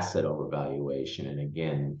 Fixed asset overvaluation. And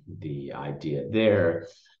again, the idea there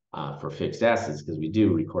for fixed assets, because we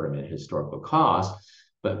do record them at historical cost,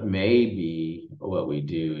 but maybe what we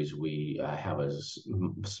do is we have a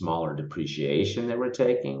smaller depreciation that we're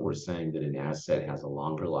taking. We're saying that an asset has a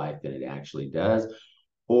longer life than it actually does.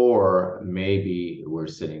 Or maybe we're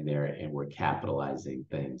sitting there and we're capitalizing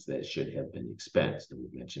things that should have been expensed. And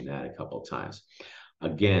we've mentioned that a couple of times.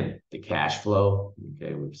 Again, the cash flow,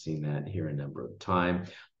 okay, we've seen that here a number of times.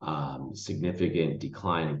 Significant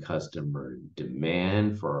decline in customer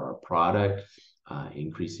demand for our product,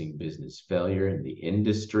 increasing business failure in the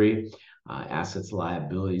industry, assets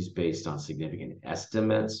liabilities based on significant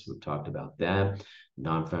estimates. We've talked about that.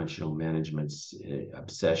 Non-functional management's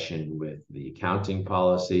obsession with the accounting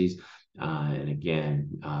policies. And again,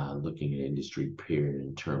 looking at industry period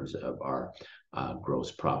in terms of our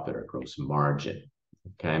gross profit or gross margin.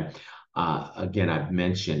 Okay. Again, I've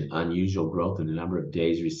mentioned unusual growth in the number of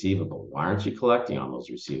days receivable. Why aren't you collecting on those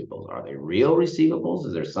receivables? Are they real receivables?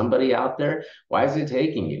 Is there somebody out there? Why is it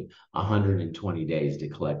taking you 120 days to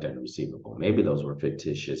collect on a receivable? Maybe those were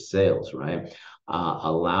fictitious sales, right?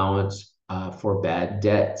 Allowance for bad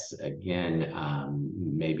debts. Again,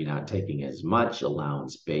 maybe not taking as much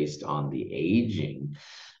allowance based on the aging,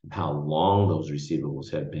 how long those receivables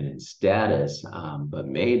have been in status, but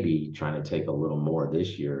maybe trying to take a little more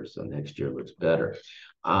this year so next year looks better.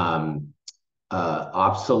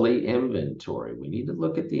 Obsolete inventory. We need to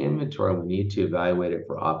look at the inventory. We need to evaluate it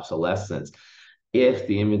for obsolescence. If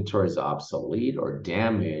the inventory is obsolete or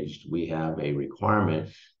damaged, we have a requirement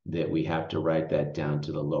that we have to write that down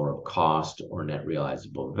to the lower of cost or net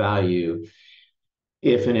realizable value.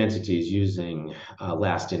 If an entity is using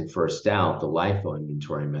last in, first out, the LIFO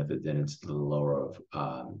inventory method, then it's the lower of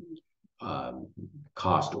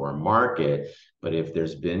cost or market. But if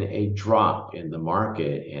there's been a drop in the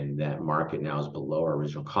market and that market now is below our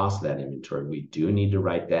original cost of that inventory, we do need to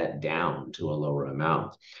write that down to a lower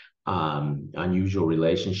amount. Unusual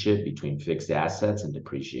relationship between fixed assets and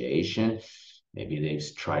depreciation. Maybe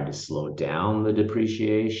they've tried to slow down the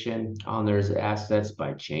depreciation on their assets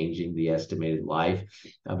by changing the estimated life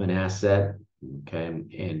of an asset, okay?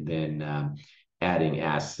 And then adding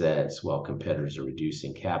assets while competitors are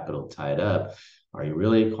reducing capital tied up. Are you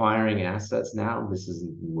really acquiring assets now? This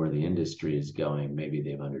isn't where the industry is going. Maybe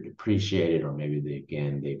they've underdepreciated, or maybe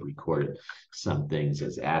they've recorded some things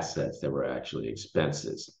as assets that were actually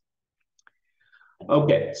expenses.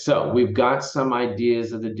 Okay, so we've got some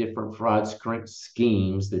ideas of the different fraud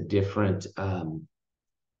schemes, the different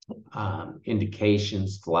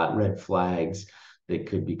indications, red flags that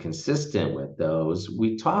could be consistent with those.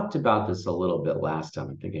 We talked about this a little bit last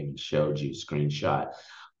time. I think I even showed you a screenshot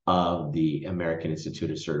of the American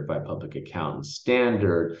Institute of Certified Public Accountants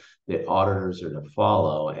standard that auditors are to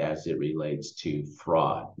follow as it relates to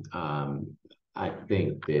fraud. I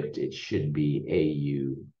think that it should be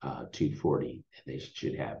AU 240. They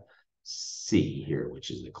should have C here, which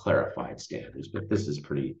is the clarified standards. But this is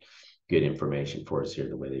pretty good information for us here,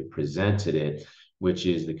 the way they presented it, which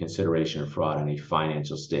is the consideration of fraud in a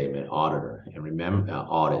financial statement auditor and remember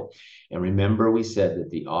audit. And remember, we said that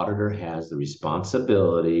the auditor has the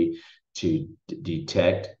responsibility to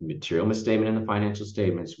detect material misstatement in the financial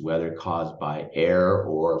statements, whether caused by error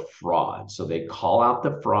or fraud. So they call out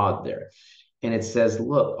the fraud there. And it says,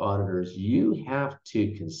 look, auditors, you have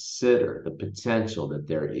to consider the potential that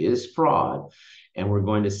there is fraud. And we're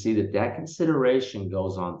going to see that that consideration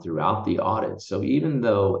goes on throughout the audit. So even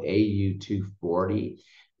though AU 240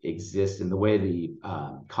 exists in the way the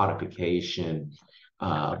codification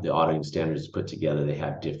of the auditing standards is put together, they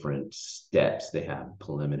have different steps. They have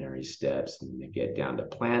preliminary steps, and they get down to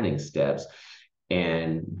planning steps.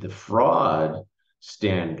 And the fraud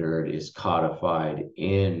standard is codified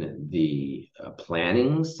in the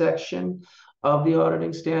planning section of the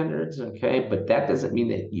auditing standards, okay? But that doesn't mean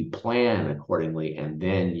that you plan accordingly and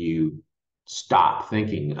then you stop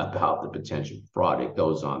thinking about the potential fraud. It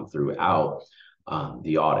goes on throughout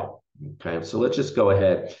the audit, okay? So let's just go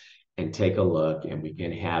ahead and take a look, and we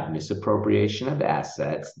can have misappropriation of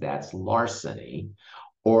assets, that's larceny.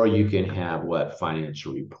 Or you can have what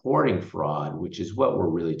financial reporting fraud, which is what we're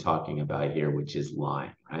really talking about here, which is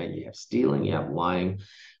lying, right? You have stealing, you have lying.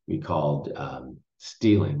 We called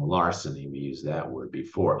stealing larceny. We used that word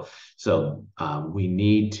before. So we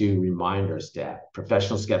need to remind our staff,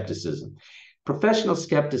 professional skepticism. Professional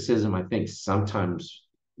skepticism, I think sometimes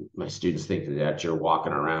my students think that you're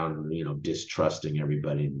walking around, distrusting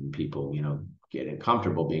everybody, and people, getting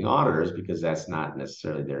comfortable being auditors because that's not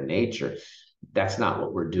necessarily their nature. That's not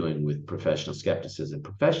what we're doing with professional skepticism.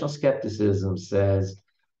 Professional skepticism says,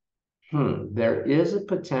 there is a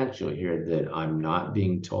potential here that I'm not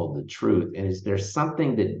being told the truth. And is there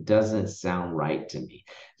something that doesn't sound right to me?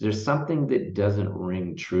 Is there something that doesn't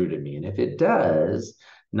ring true to me? And if it does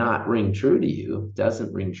not ring true to you,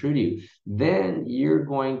 doesn't ring true to you, then you're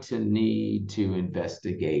going to need to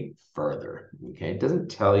investigate further. Okay, it doesn't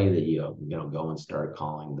tell you that you go and start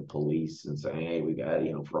calling the police and saying, hey, we got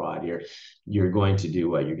fraud here. You're going to do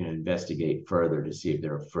what? You're going to investigate further to see if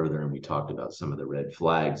there are further. And we talked about some of the red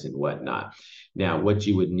flags and whatnot. Now, what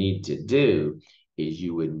you would need to do is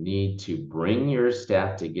you would need to bring your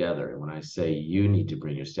staff together. And when I say you need to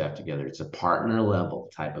bring your staff together, it's a partner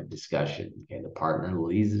level type of discussion. Okay, the partner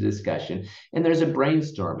leads the discussion, and there's a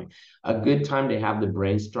brainstorming. A good time to have the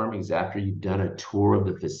brainstorming is after you've done a tour of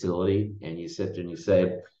the facility and you sit there and you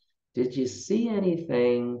say, did you see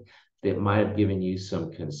anything that might have given you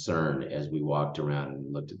some concern as we walked around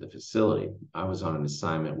and looked at the facility? I was on an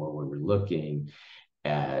assignment where we were looking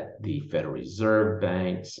at the Federal Reserve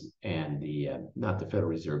banks and not the Federal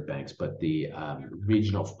Reserve banks, but the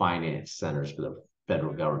regional finance centers for the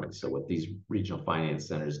federal government. So what these regional finance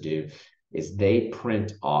centers do is they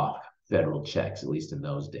print off federal checks, at least in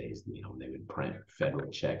those days. They would print federal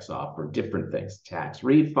checks off for different things, tax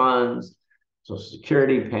refunds, Social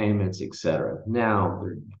Security payments, etc. Now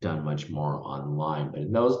they're done much more online, but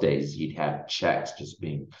in those days you'd have checks just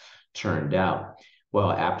being turned out.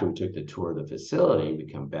 Well, after we took the tour of the facility, we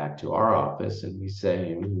come back to our office and we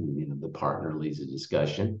say, the partner leads a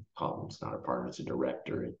discussion. It's not a partner, it's a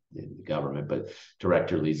director in the government, but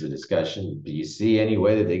director leads a discussion. Do you see any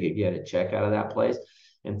way that they could get a check out of that place?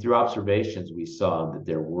 And through observations, we saw that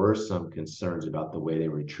there were some concerns about the way they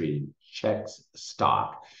were treating checks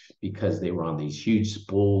stock, because they were on these huge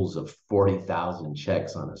spools of 40,000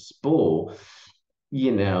 checks on a spool.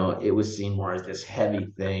 It was seen more as this heavy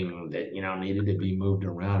thing that, needed to be moved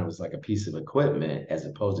around. It was like a piece of equipment, as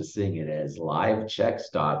opposed to seeing it as live check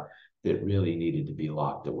stock that really needed to be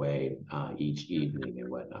locked away each evening and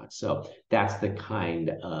whatnot. So that's the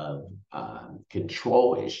kind of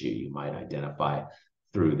control issue you might identify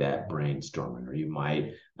through that brainstorming. Or you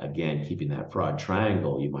might, again, keeping that fraud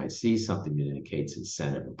triangle, you might see something that indicates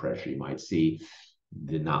incentive and pressure. You might see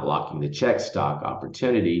the not locking the check stock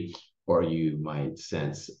opportunity, or you might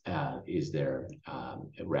sense, is there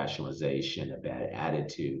a rationalization, a bad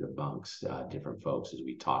attitude amongst different folks as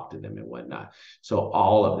we talk to them and whatnot. So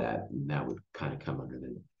all of that would kind of come under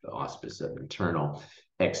the auspice of internal,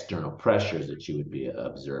 external pressures that you would be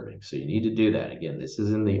observing. So you need to do that. Again, this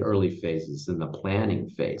is in the early phases, in the planning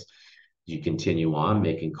phase. You continue on,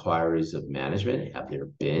 make inquiries of management. Have there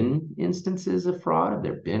been instances of fraud? Have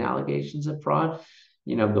there been allegations of fraud?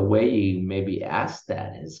 The way you maybe ask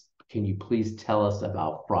that is, can you please tell us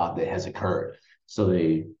about fraud that has occurred? So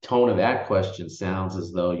the tone of that question sounds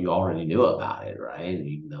as though you already knew about it, right?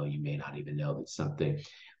 Even though you may not even know that something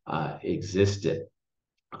existed.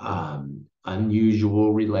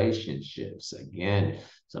 Unusual relationships. Again,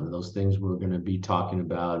 some of those things we're going to be talking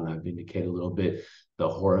about, and I've indicated a little bit, the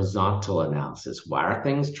horizontal analysis. Why are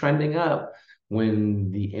things trending up when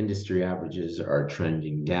the industry averages are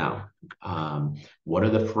trending down? What are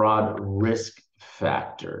the fraud risk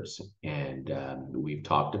factors? And we've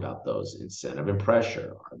talked about those. Incentive and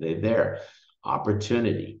pressure, are they there?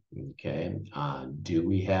 Opportunity, okay? Do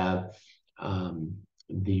we have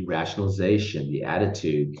the rationalization, the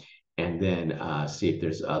attitude, and then see if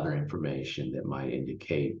there's other information that might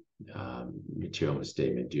indicate material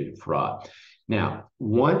misstatement due to fraud. Now,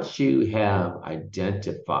 once you have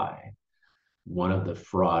identified one of the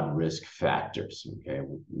fraud risk factors, okay,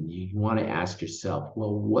 you want to ask yourself,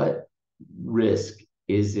 well, what risk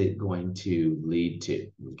is it going to lead to?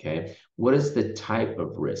 Okay, what is the type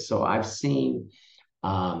of risk? So I've seen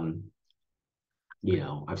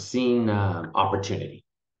opportunity.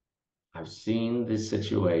 I've seen this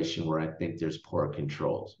situation where I think there's poor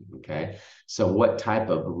controls, okay? So what type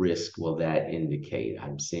of risk will that indicate?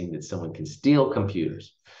 I'm seeing that someone can steal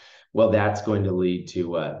computers. Well, that's going to lead to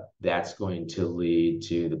what? That's going to lead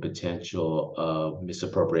to the potential of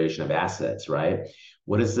misappropriation of assets, right?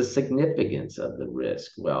 What is the significance of the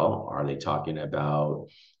risk? Well, are they talking about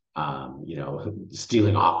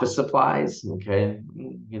stealing office supplies? Okay,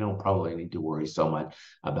 you don't probably need to worry so much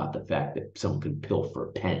about the fact that someone can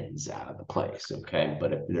pilfer pens out of the place. Okay,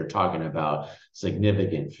 but if they're talking about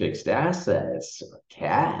significant fixed assets,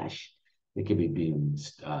 cash, it could be being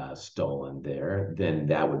stolen there, then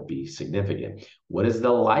that would be significant. What is the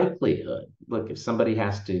likelihood? Look, if somebody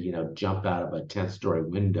has to, jump out of a 10th story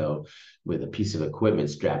window with a piece of equipment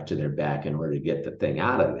strapped to their back in order to get the thing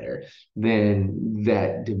out of there, then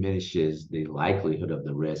that diminishes the likelihood of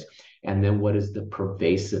the risk. And then what is the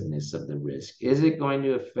pervasiveness of the risk? Is it going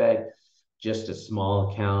to affect just a small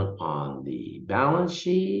account on the balance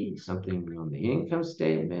sheet, something on the income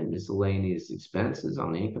statement, miscellaneous expenses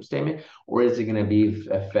on the income statement, or is it going to be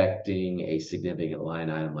affecting a significant line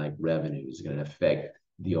item like revenue? Is it going to affect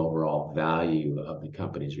the overall value of the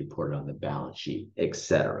company's reported on the balance sheet, et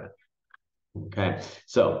cetera? Okay,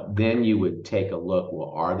 so then you would take a look,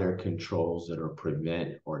 well, are there controls that will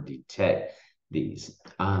prevent or detect these?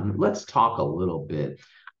 Let's talk a little bit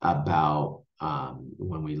about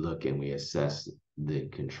when we look and we assess the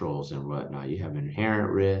controls and whatnot. You have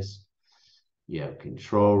inherent risk, you have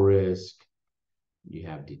control risk, you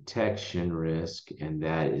have detection risk, and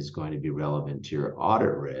that is going to be relevant to your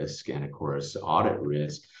audit risk. And of course, audit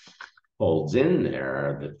risk holds in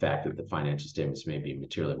there the fact that the financial statements may be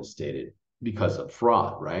materially misstated because of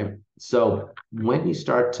fraud, right? So when you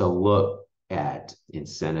start to look at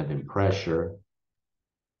incentive and pressure,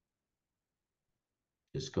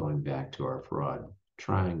 just going back to our fraud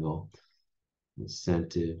triangle,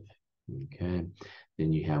 incentive, okay.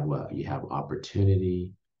 Then you have what? You have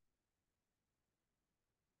opportunity.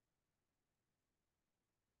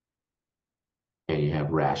 And you have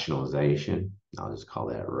rationalization. I'll just call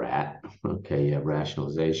that RAT. Okay, you have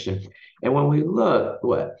rationalization. And when we look,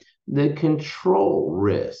 what? The control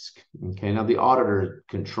risk. Okay, now the auditor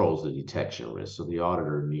controls the detection risk. So the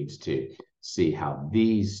auditor needs to see how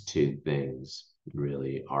these two things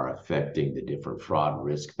really are affecting the different fraud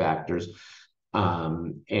risk factors.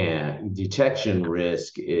 And detection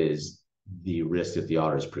risk is the risk that the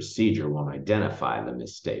auditor's procedure won't identify the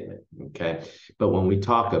misstatement, okay? But when we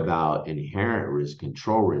talk about inherent risk,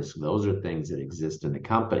 control risk, those are things that exist in the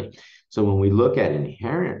company. So when we look at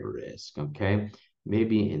inherent risk, okay,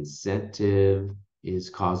 maybe incentive is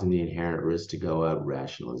causing the inherent risk to go up,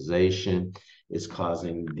 rationalization is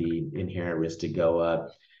causing the inherent risk to go up.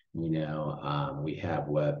 We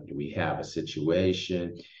have a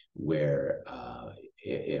situation where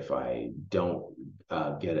if I don't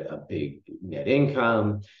get a big net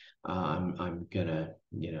income, I'm gonna,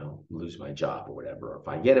 lose my job or whatever. Or if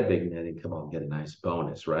I get a big net income, I'll get a nice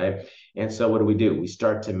bonus, right? And so what do? We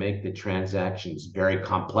start to make the transactions very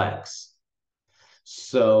complex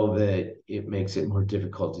so that it makes it more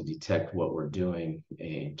difficult to detect what we're doing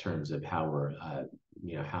in terms of how we're,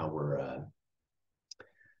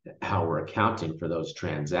 how we're accounting for those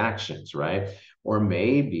transactions, right? Or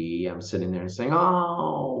maybe I'm sitting there and saying,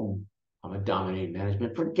 oh, I'm a dominating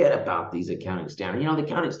management. Forget about these accounting standards. The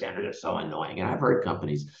accounting standards are so annoying. And I've heard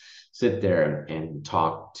companies sit there and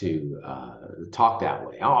talk that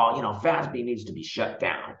way. Oh, FASB needs to be shut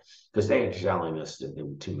down because they're telling us that there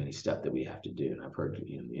were too many steps that we have to do. And I've heard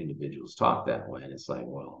individuals talk that way. And it's like,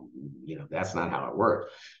 well, that's not how it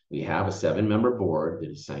works. We have a 7-member board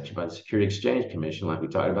that is sanctioned by the Securities Exchange Commission, like we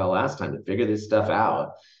talked about last time, to figure this stuff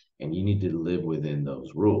out. And you need to live within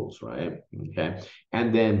those rules, right? Okay.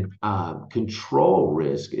 And then control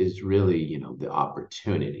risk is really, the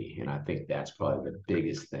opportunity. And I think that's probably the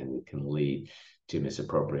biggest thing that can lead to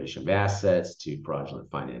misappropriation of assets, to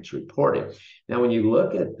fraudulent financial reporting. Now, when you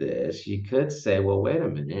look at this, you could say, well, wait a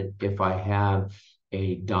minute, if I have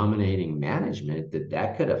a dominating management,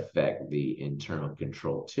 that could affect the internal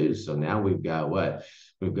control too. So now we've got what?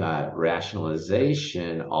 We've got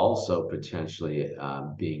rationalization also potentially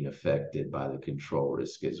being affected by the control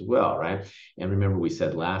risk as well, right? And remember, we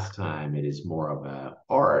said last time it is more of an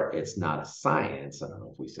art. It's not a science. I don't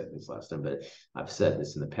know if we said this last time, but I've said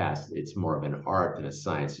this in the past. It's more of an art than a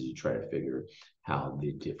science as you try to figure how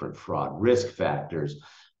the different fraud risk factors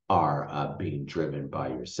are being driven by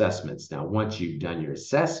your assessments. Now, once you've done your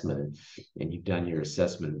assessment and you've done your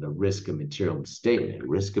assessment of the risk of material misstatement,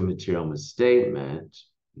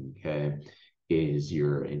 okay, is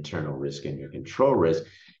your internal risk and your control risk.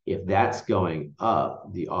 If that's going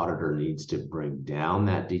up, the auditor needs to bring down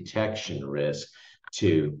that detection risk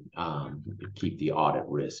to keep the audit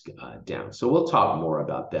risk down. So we'll talk more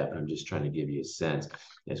about that, but I'm just trying to give you a sense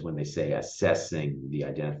as when they say assessing the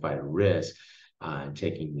identified risk,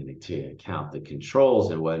 taking into account the controls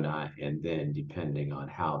and whatnot, and then depending on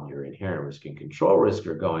how your inherent risk and control risk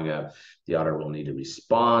are going up, the auditor will need to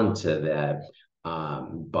respond to that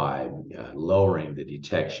by lowering the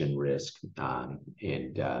detection risk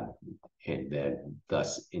and then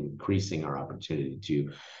thus increasing our opportunity to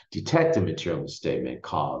detect a material misstatement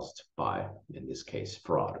caused by, in this case,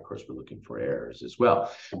 fraud. Of course, we're looking for errors as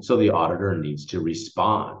well. So the auditor needs to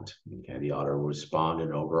respond. Okay, the auditor will respond at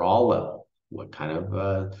an overall level. What kind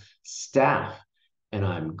of staff and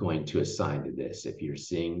I'm going to assign to this? If you're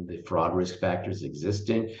seeing the fraud risk factors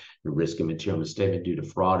existing, the risk of material misstatement due to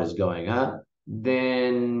fraud is going up,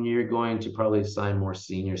 then you're going to probably assign more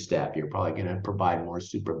senior staff. You're probably going to provide more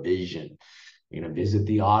supervision, visit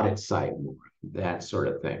the audit site more, that sort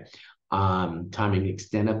of thing. Timing,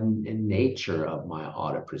 extent of and nature of my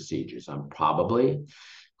audit procedures. I'm probably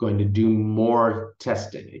going to do more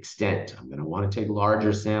testing, extent. I'm going to want to take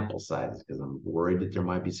larger sample sizes because I'm worried that there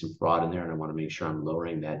might be some fraud in there, and I want to make sure I'm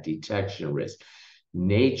lowering that detection risk.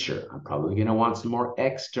 Nature, I'm probably going to want some more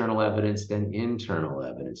external evidence than internal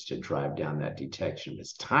evidence to drive down that detection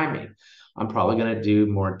risk. Timing, I'm probably going to do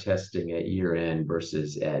more testing at year end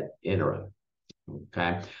versus at interim.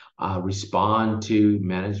 Okay. Respond to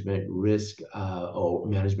management risk,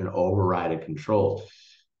 management override and controls.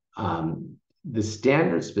 The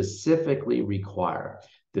standards specifically require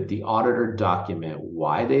that the auditor document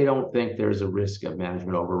why they don't think there's a risk of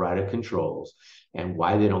management override of controls and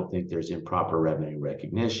why they don't think there's improper revenue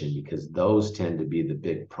recognition, because those tend to be the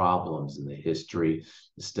big problems in the history.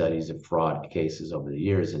 The studies of fraud cases over the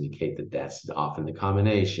years indicate that that's often the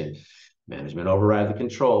combination Management override the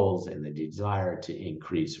controls and the desire to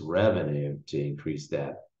increase revenue, to increase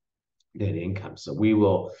that net income. So we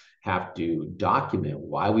will have to document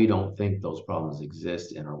why we don't think those problems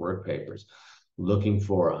exist in our work papers. Looking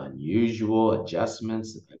for unusual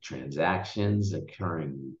adjustments, transactions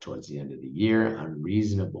occurring towards the end of the year,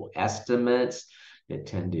 unreasonable estimates that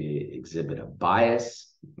tend to exhibit a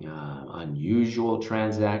bias, unusual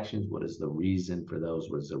transactions. What is the reason for those?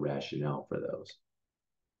 What is the rationale for those?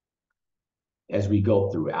 As we go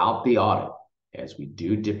throughout the audit, as we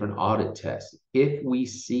do different audit tests, if we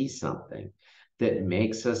see something that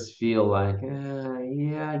makes us feel like,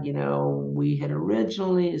 yeah, you know, we had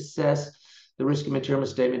originally assessed the risk of material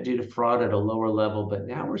misstatement due to fraud at a lower level, but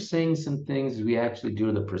now we're seeing some things we actually do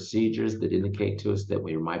in the procedures that indicate to us that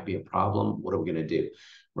there might be a problem. What are we going to do?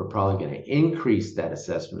 We're probably going to increase that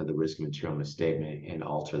assessment of the risk of material misstatement and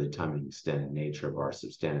alter the time and extent and nature of our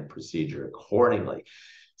substantive procedure accordingly.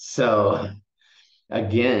 So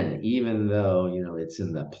again, even though, you know, it's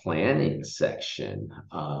in the planning section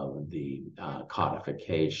of the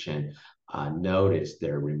codification, notice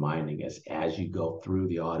they're reminding us as you go through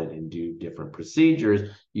the audit and do different procedures,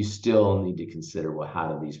 you still need to consider, well,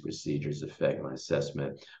 how do these procedures affect my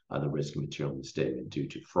assessment of the risk of material misstatement due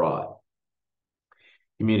to fraud?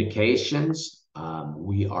 Communications,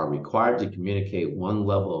 we are required to communicate one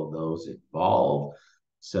level of those involved.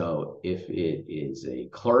 So if it is a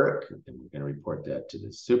clerk, then we're going to report that to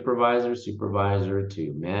the supervisor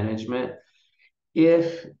to management.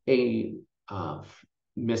 If a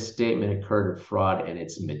misstatement occurred of fraud and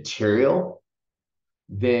it's material,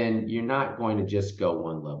 then you're not going to just go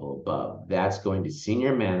one level above. That's going to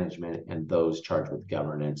senior management and those charged with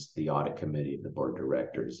governance. The audit committee of the board of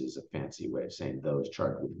directors is a fancy way of saying those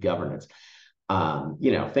charged with governance.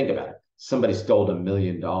 You know, think about it. Somebody stole $1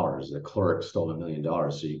 million, the clerk stole $1 million.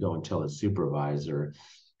 So you go and tell a supervisor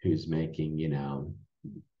who's making, you know,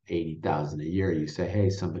 $80,000 a year, you say,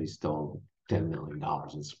 hey, somebody stole $10 million.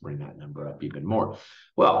 Let's bring that number up even more.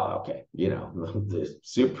 Well, okay, you know, the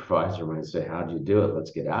supervisor might say, how'd you do it?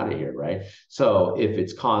 Let's get out of here, right? So if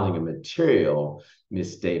it's causing a material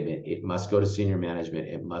misstatement, it must go to senior management.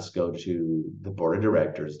 It must go to the board of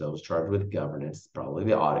directors, those charged with governance, probably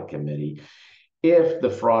the audit committee. If the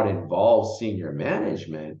fraud involves senior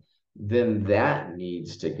management, then that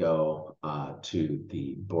needs to go to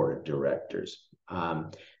the board of directors.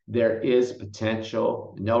 There is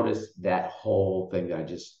potential. Notice that whole thing that I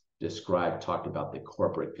just described talked about the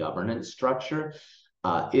corporate governance structure.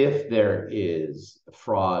 If there is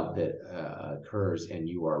fraud that occurs and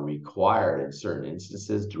you are required in certain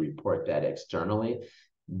instances to report that externally,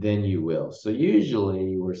 then you will. So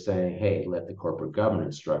usually we're saying, hey, let the corporate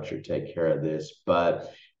governance structure take care of this.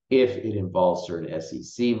 But if it involves certain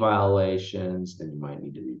SEC violations, then you might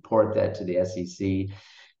need to report that to the SEC.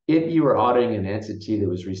 If you are auditing an entity that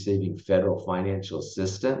was receiving federal financial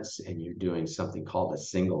assistance and you're doing something called a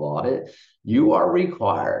single audit, you are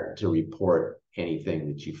required to report anything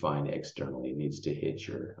that you find externally. It needs to hit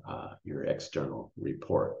your external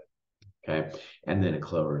report. Okay, and then of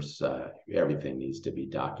course, everything needs to be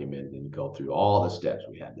documented and go through all the steps.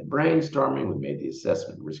 We had the brainstorming, we made the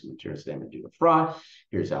assessment of risk of material misstatement due to fraud.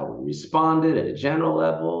 Here's how we responded at a general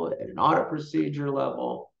level, at an audit procedure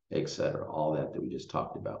level, etc. All that we just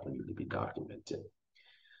talked about will need to be documented.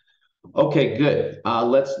 Okay, good.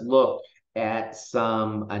 Let's look at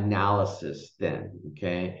some analysis then,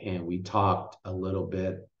 okay? And we talked a little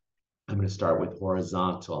bit. I'm going to start with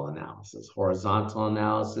horizontal analysis. Horizontal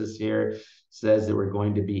analysis here says that we're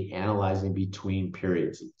going to be analyzing between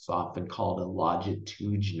periods. It's often called a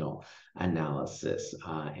longitudinal analysis,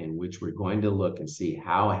 in which we're going to look and see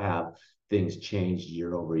how have things changed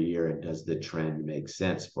year over year and does the trend make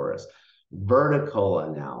sense for us. Vertical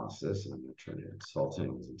analysis, I'm not trying to insult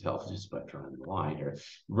anyone's intelligence by drawing the line here.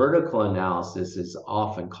 Vertical analysis is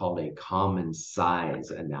often called a common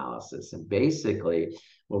size analysis. And basically,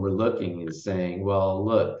 what we're looking is saying, well,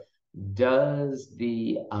 look, does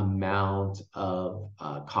the amount of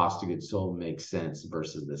cost of goods sold make sense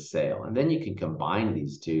versus the sale? And then you can combine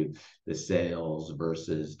these two, the sales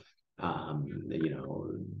versus you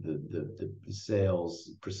know, the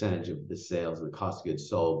sales percentage of the sales, the cost of goods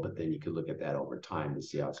sold, but then you can look at that over time to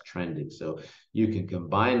see how it's trending. So you can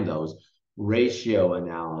combine those. Ratio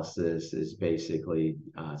analysis is basically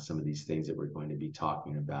some of these things that we're going to be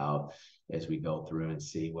talking about as we go through and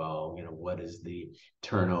see, well, you know, what is the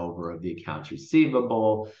turnover of the accounts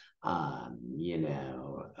receivable? You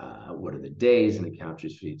know, what are the days in accounts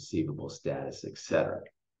receivable status, et cetera.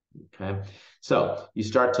 Okay, so you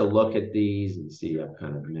start to look at these and see, I've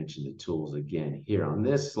kind of mentioned the tools again here on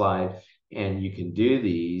this slide. And you can do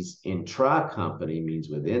these intra-company, means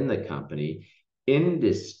within the company,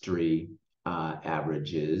 industry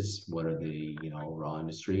averages, what are the overall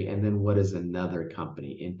industry, and then what is another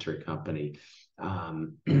company, intercompany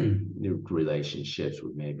relationships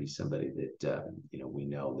with maybe somebody that we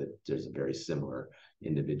know that there's a very similar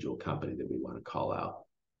individual company that we want to call out.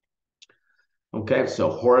 Okay, so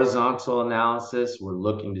horizontal analysis, we're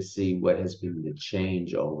looking to see what has been the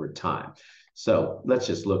change over time. So let's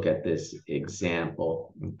just look at this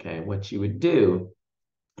example. Okay, what you would do,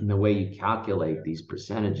 and the way you calculate these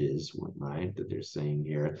percentages, right, that they're saying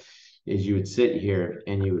here, is you would sit here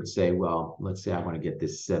and you would say, well, let's say I want to get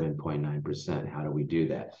this 7.9%. How do we do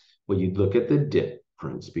that? Well, you'd look at the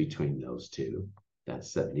difference between those two.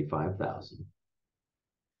 That's 75,000.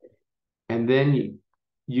 And then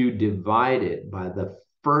you divide it by the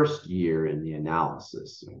first year in the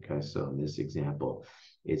analysis. Okay, so in this example,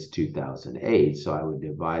 it's 2008. So I would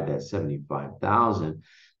divide that 75,000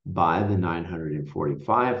 by the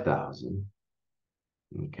 945,000.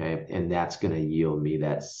 Okay, and that's going to yield me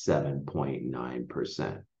that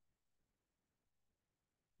 7.9%.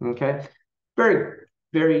 Okay, very,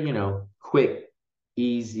 very, quick,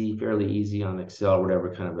 easy, fairly easy on Excel,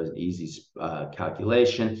 whatever, kind of an easy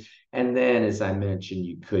calculation. And then, as I mentioned,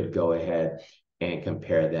 you could go ahead and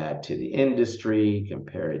compare that to the industry,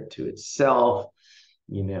 compare it to itself.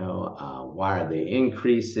 Why are they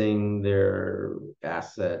increasing their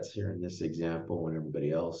assets here in this example when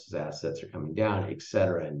everybody else's assets are coming down, et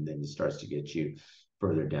cetera. And then it starts to get you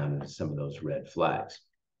further down into some of those red flags.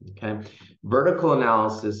 Okay. Vertical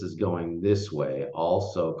analysis is going this way,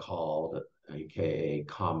 also called AKA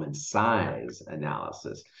common size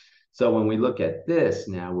analysis. So when we look at this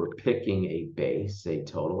now, we're picking a base, say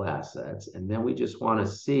total assets, and then we just want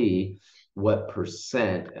to see what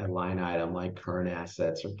percent a line item like current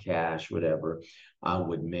assets or cash, whatever,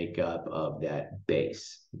 would make up of that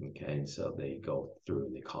base. Okay, and so they go through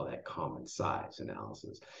and they call that common size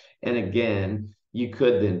analysis. And again, you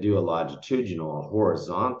could then do a longitudinal or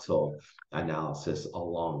horizontal analysis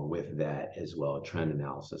along with that as well, a trend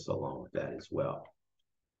analysis along with that as well.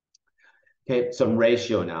 Okay, some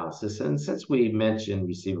ratio analysis. And since we mentioned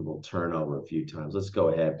receivable turnover a few times, let's go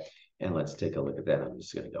ahead and let's take a look at that. I'm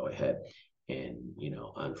just going to go ahead and,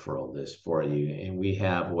 unfurl this for you. And we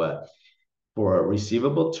have what? For a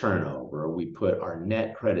receivable turnover, we put our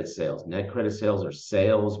net credit sales. Net credit sales are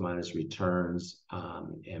sales minus returns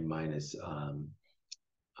and minus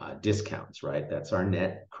discounts, right? That's our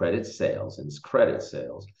net credit sales, and it's credit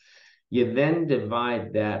sales. You then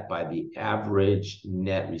divide that by the average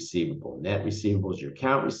net receivable. Net receivable is your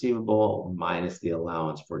account receivable minus the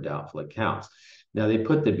allowance for doubtful accounts. Now, they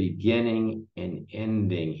put the beginning and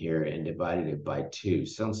ending here and divided it by 2.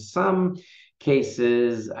 So in some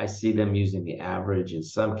cases, I see them using the average. In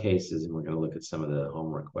some cases, and we're going to look at some of the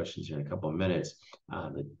homework questions here in a couple of minutes,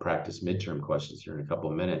 the practice midterm questions here in a couple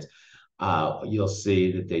of minutes, you'll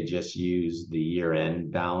see that they just use the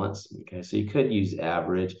year-end balance. Okay, so you could use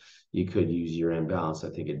average. You could use year-end balance. I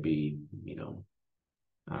think it'd be,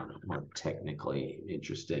 I don't know, more technically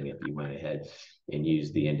interesting if you went ahead and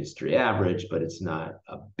used the industry average, but it's not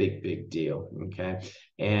a big deal, okay?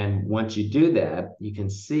 And once you do that, you can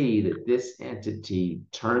see that this entity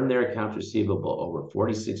turned their accounts receivable over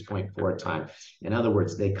 46.4 times. In other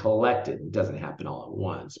words, they collected, it doesn't happen all at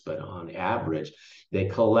once, but on average, they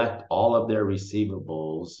collect all of their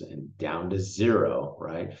receivables and down to 0,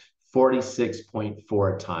 right?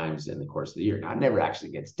 46.4 times in the course of the year. Now, it never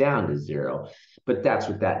actually gets down to 0, but that's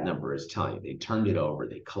what that number is telling you. They turned it over.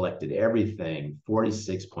 They collected everything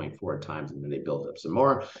 46.4 times, and then they built up some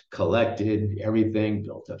more, collected everything,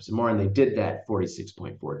 built up some more, and they did that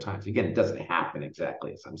 46.4 times. Again, it doesn't happen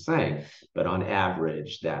exactly as I'm saying, but on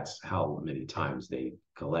average, that's how many times they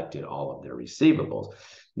collected all of their receivables.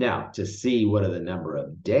 Now, to see what are the number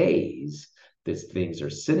of days that things are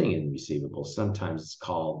sitting in receivables, sometimes it's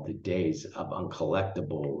called the days of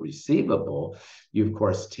uncollectible receivable. You, of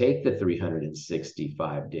course, take the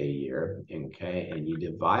 365-day year, okay, and you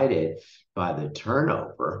divide it by the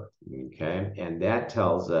turnover, okay, and that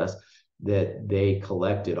tells us that they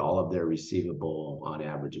collected all of their receivable on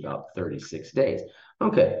average about 36 days.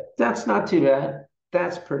 Okay, that's not too bad.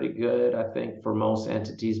 That's pretty good, I think, for most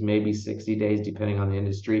entities, maybe 60 days, depending on the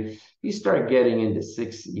industry. You start getting into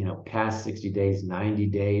past 60 days, 90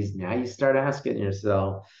 days. Now you start asking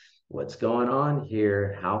yourself, what's going on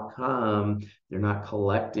here? How come they're not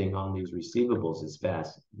collecting on these receivables as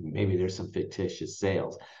fast? Maybe there's some fictitious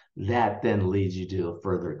sales. That then leads you to a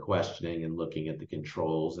further questioning and looking at the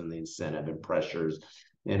controls and the incentive and pressures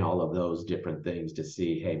and all of those different things to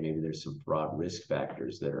see, hey, maybe there's some fraud risk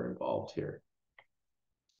factors that are involved here.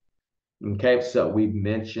 Okay, so we've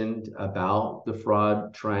mentioned about the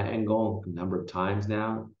fraud triangle a number of times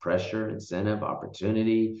now: pressure, incentive,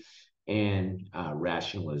 opportunity, and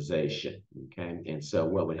rationalization. Okay, and so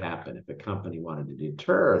what would happen if a company wanted to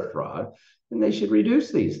deter fraud? Then they should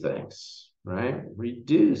reduce these things, right?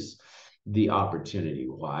 Reduce the opportunity.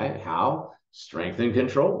 Why? How? Strengthen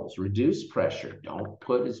controls, reduce pressure. Don't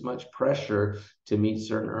put as much pressure to meet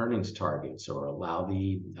certain earnings targets, or allow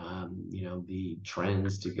the the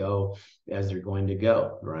trends to go as they're going to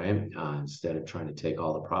go, right? Instead of trying to take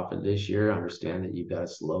all the profit this year, understand that you've got a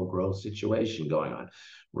slow growth situation going on.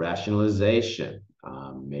 Rationalization,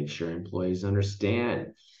 make sure employees understand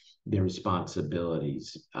their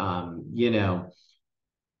responsibilities.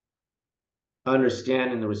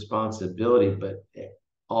 Understanding the responsibility, but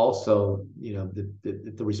also,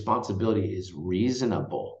 the responsibility is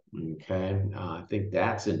reasonable. Okay, I think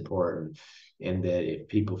that's important, and that if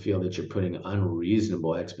people feel that you're putting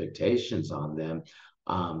unreasonable expectations on them,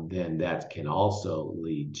 then that can also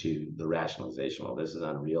lead to the rationalization. Well, this is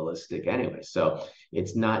unrealistic anyway. So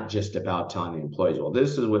it's not just about telling the employees, well,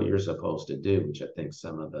 this is what you're supposed to do, which I think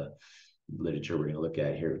some of the literature we're going to look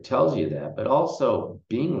at here tells you that, but also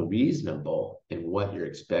being reasonable in what you're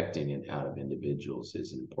expecting and out of individuals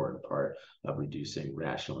is an important part of reducing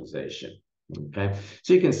rationalization. Okay,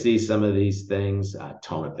 so you can see some of these things.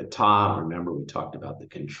 Tone at the top. Remember, we talked about the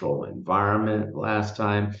control environment last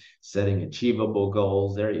time. Setting achievable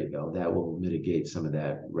goals. There you go. That will mitigate some of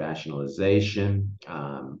that rationalization.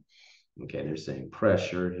 Okay, they're saying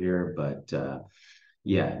pressure here, but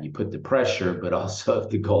yeah, you put the pressure, but also if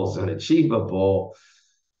the goal is unachievable,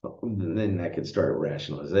 then that could start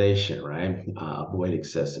rationalization, right? Avoid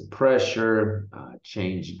excessive pressure,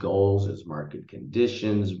 change goals as market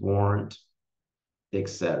conditions warrant,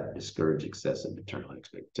 etc. Discourage excessive internal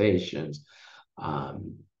expectations.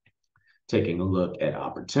 Taking a look at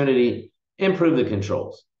opportunity, improve the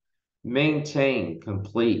controls. Maintain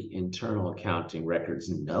complete internal accounting records.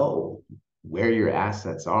 Know where your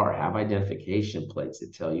assets are. Have identification plates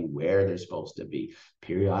that tell you where they're supposed to be.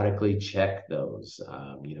 Periodically check those.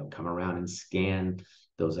 Come around and scan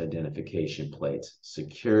those identification plates.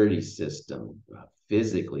 Security system,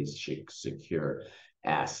 physically secure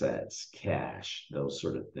assets, cash, those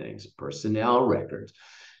sort of things. Personnel records.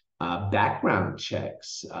 Background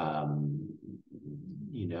checks. A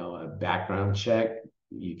background check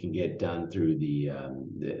you can get done through the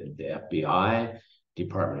FBI,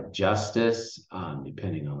 Department of Justice,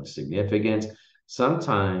 depending on the significance.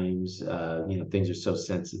 Sometimes, things are so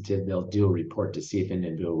sensitive, they'll do a report to see if an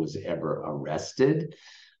individual was ever arrested.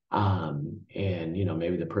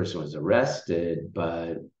 Maybe the person was arrested,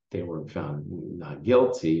 but they were found not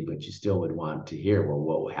guilty, but you still would want to hear, well,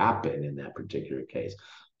 what happened in that particular case.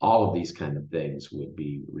 All of these kind of things would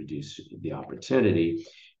be reduce the opportunity.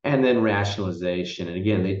 And then rationalization. And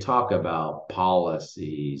again, they talk about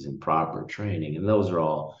policies and proper training, and those are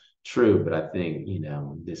all true. But I think,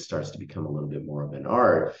 this starts to become a little bit more of an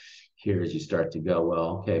art here as you start to go,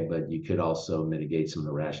 well, okay, but you could also mitigate some of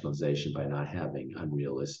the rationalization by not having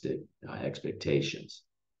unrealistic expectations.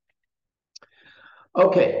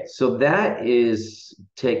 Okay, so that is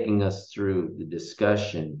taking us through the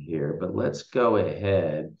discussion here, but let's go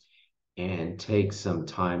ahead and take some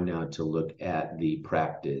time now to look at the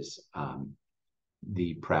practice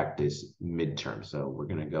midterm. So we're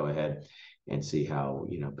going to go ahead and see how,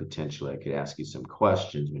 potentially I could ask you some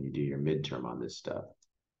questions when you do your midterm on this stuff.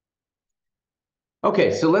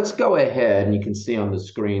 Okay, so let's go ahead, and you can see on the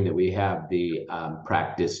screen that we have the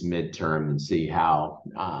practice midterm, and see how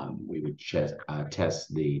we would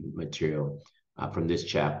test the material from this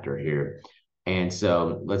chapter here. And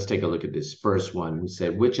so let's take a look at this first one. We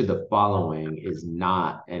said, which of the following is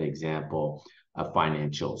not an example of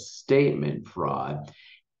financial statement fraud?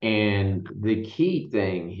 And the key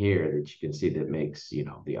thing here that you can see that makes,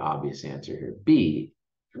 the obvious answer here, B,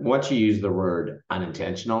 once you use the word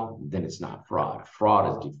unintentional, then it's not fraud.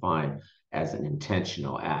 Fraud is defined as an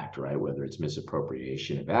intentional act, right? Whether it's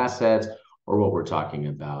misappropriation of assets or what we're talking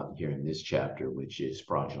about here in this chapter, which is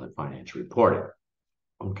fraudulent financial reporting.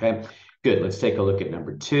 Okay, good. Let's take a look at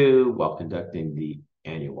number 2. While conducting the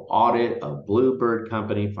annual audit of Bluebird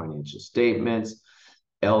Company financial statements,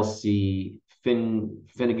 L.C.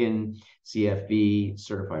 Finnegan, CFE,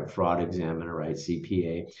 Certified Fraud Examiner, right,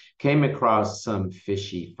 CPA, came across some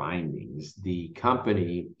fishy findings. The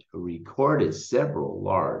company recorded several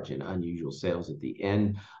large and unusual sales at the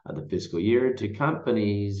end of the fiscal year to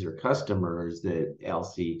companies or customers that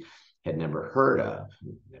LC had never heard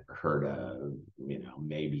of.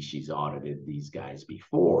 Maybe she's audited these guys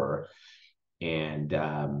before. And,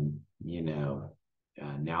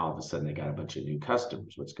 now all of a sudden they got a bunch of new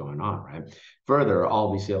customers. What's going on, right? Further,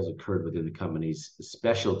 all these sales occurred within the company's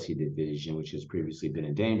specialty division, which has previously been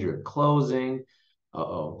in danger of closing.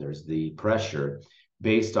 There's the pressure.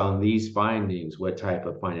 Based on these findings, what type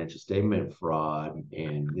of financial statement fraud?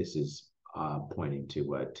 And this is pointing to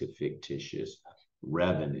what? To fictitious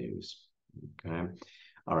revenues. Okay.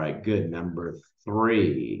 All right, good. Number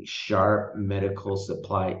 3, Sharp Medical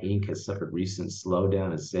Supply Inc. has suffered recent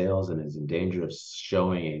slowdown in sales and is in danger of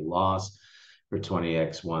showing a loss for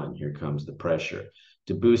 20X1. Here comes the pressure.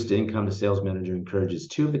 To boost income, the sales manager encourages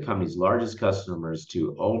 2 of the company's largest customers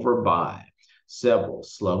to overbuy several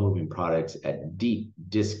slow-moving products at deep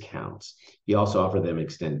discounts. He also offered them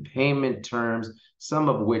extended payment terms, some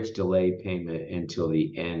of which delay payment until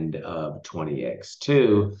the end of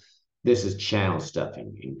 20X2. This is channel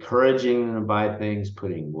stuffing, encouraging them to buy things,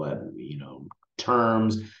 putting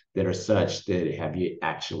terms that are such that have you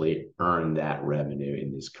actually earned that revenue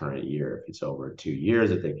in this current year. If it's over 2 years,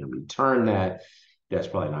 if they can return that, that's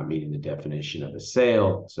probably not meeting the definition of a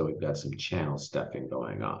sale. So we've got some channel stuffing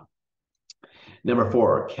going on. Number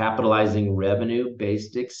 4, capitalizing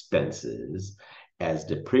revenue-based expenses as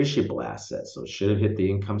depreciable assets. So it should have hit the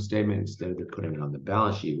income statement instead of putting it on the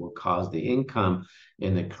balance sheet, will cause the income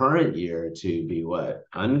in the current year to be what?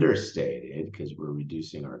 Understated, because we're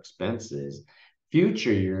reducing our expenses.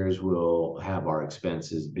 Future years will have our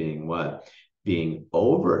expenses being what? Being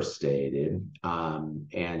overstated.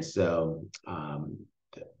 And so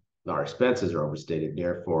our expenses are overstated,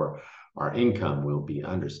 therefore our income will be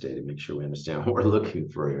understated. Make sure we understand what we're looking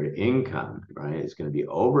for. Your income, right? It's going to be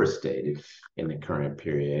overstated in the current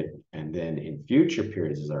period. And then in future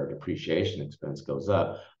periods, as our depreciation expense goes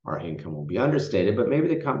up, our income will be understated. But maybe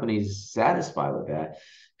the company's satisfied with that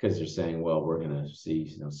because they're saying, well, we're going to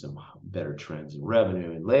see some better trends in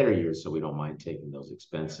revenue in later years, so we don't mind taking those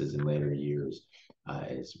expenses in later years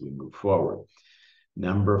as we move forward.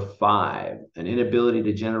 Number 5, an inability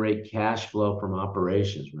to generate cash flow from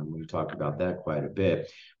operations. Remember, we talked about that quite a bit.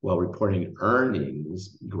 Well, reporting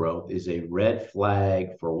earnings growth is a red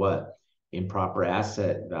flag for what? Improper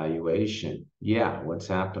asset valuation. Yeah, what's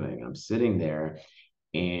happening? I'm sitting there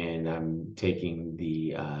and I'm taking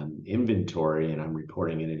the inventory and I'm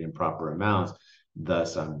reporting it at improper amounts.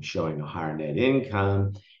 Thus, I'm showing a higher net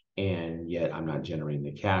income, and yet I'm not generating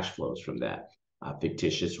the cash flows from that.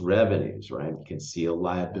 Fictitious revenues, right? Concealed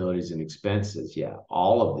liabilities and expenses. Yeah,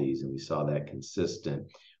 all of these, and we saw that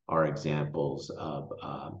consistent, are examples of,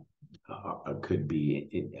 could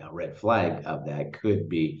be a red flag of that, could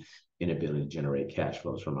be inability to generate cash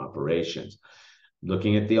flows from operations.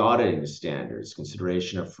 Looking at the auditing standards,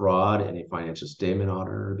 consideration of fraud in a financial statement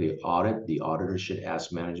auditor, the auditor should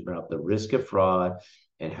ask management about the risk of fraud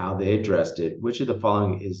and how they addressed it. Which of the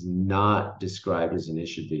following is not described as an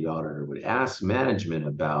issue the auditor would ask management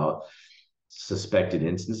about? Suspected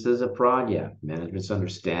instances of fraud? Yeah. Management's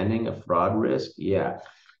understanding of fraud risk? Yeah.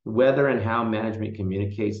 Whether and how management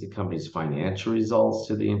communicates the company's financial results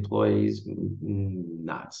to the employees?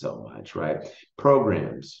 Not so much, right?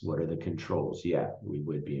 Programs, what are the controls? Yeah, we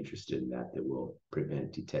would be interested in that will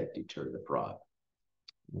prevent, detect, deter the fraud.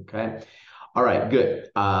 Okay. All right, good.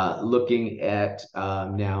 Looking at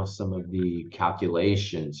now some of the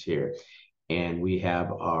calculations here, and we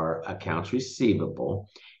have our accounts receivable,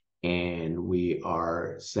 and we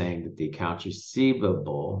are saying that the accounts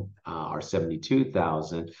receivable are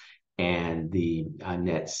 $72,000, and the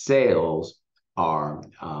net sales are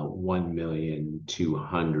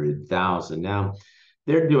 $1,200,000. Now,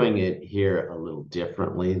 they're doing it here a little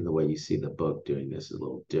differently. The way you see the book doing this is a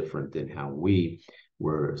little different than how we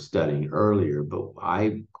were studying earlier, but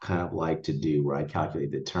I kind of like to do where I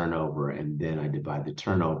calculate the turnover and then I divide the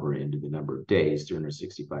turnover into the number of days,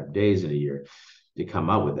 365 days in a year, to come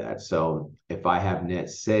up with that. So if I have net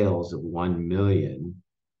sales of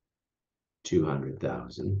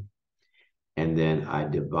 1,200,000, and then I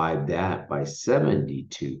divide that by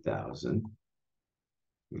 72,000,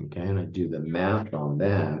 okay, and I do the math on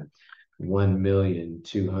that,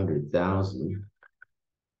 1,200,000.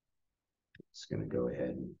 It's going to go ahead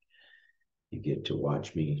and you get to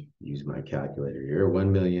watch me use my calculator here.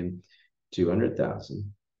 1,200,000,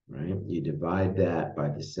 right? You divide that by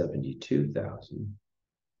the 72,000.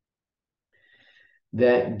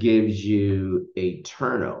 That gives you a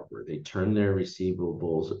turnover. They turn their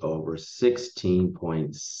receivables over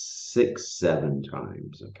 16.67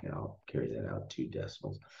 times. Okay, I'll carry that out 2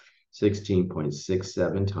 decimals.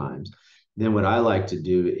 16.67 times. Then what I like to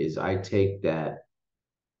do is I take that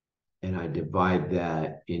and I divide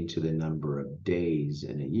that into the number of days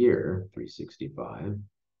in a year, 365.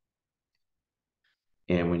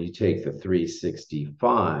 And when you take the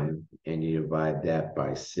 365 and you divide that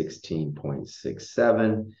by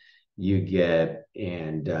 16.67, you get,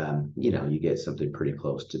 and you get something pretty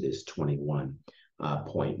close to this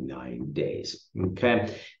 21.9 days.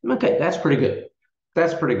 Okay, that's pretty good.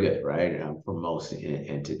 That's pretty good, right? For most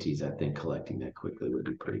entities, I think collecting that quickly would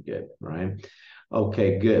be pretty good, right?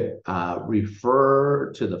 Okay, good.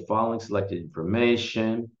 Refer to the following selected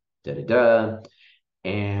information. Da da da.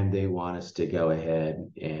 And they want us to go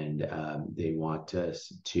ahead and they want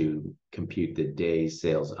us to compute the days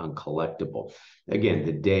sales uncollectible. Again,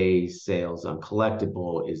 the days sales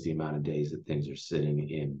uncollectible is the amount of days that things are sitting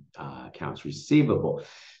in accounts receivable.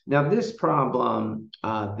 Now, this problem,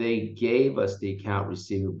 they gave us the account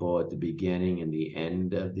receivable at the beginning and the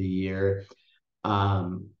end of the year.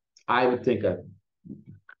 I would think a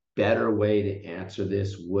better way to answer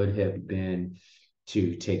this would have been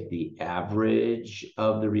to take the average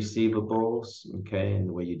of the receivables, okay? And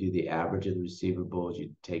the way you do the average of the receivables,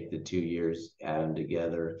 you take the 2 years, add them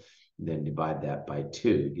together, then divide that by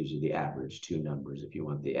 2. It gives you the average, 2 numbers if you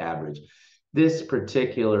want the average. This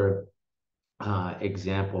particular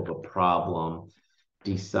example of a problem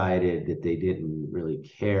decided that they didn't really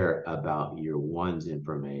care about year one's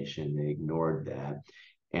information. They ignored that,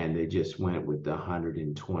 and they just went with the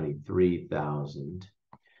 123,000,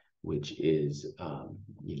 which is,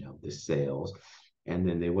 the sales. And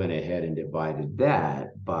then they went ahead and divided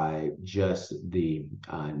that by just the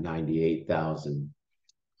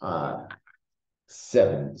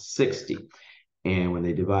 98,760. And when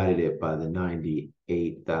they divided it by the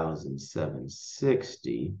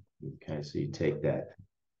 98,760, okay, so you take that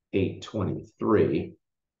 823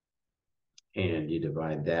 and you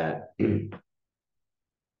divide that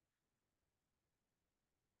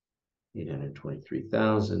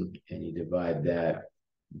 823,000, and you divide that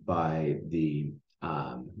by the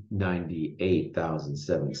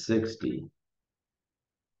 98,760.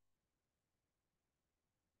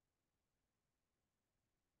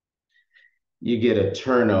 You get a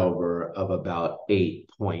turnover of about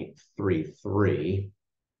 8.33.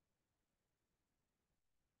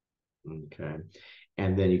 Okay.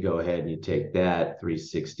 And then you go ahead and you take that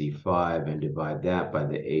 365 and divide that by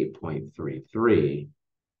the 8.33.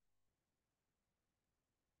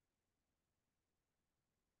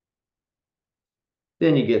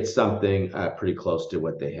 Then you get something pretty close to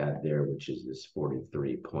what they had there, which is this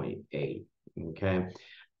 43.8. Okay.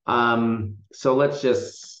 So let's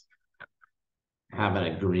just have an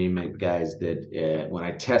agreement, guys, that when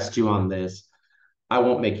I test you on this, I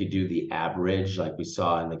won't make you do the average like we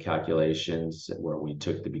saw in the calculations where we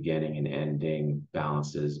took the beginning and ending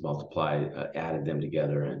balances, multiplied, added them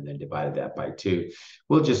together, and then divided that by 2.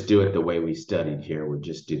 We'll just do it the way we studied here. We'll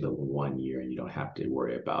just do the 1 year, and you don't have to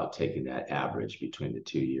worry about taking that average between the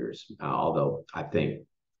 2 years. Although I think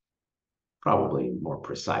probably more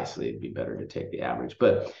precisely, it'd be better to take the average.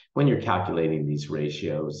 But when you're calculating these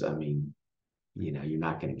ratios, I mean, you're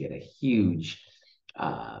not going to get a huge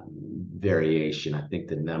variation. I think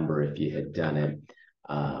the number, if you had done it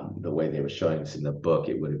the way they were showing us in the book,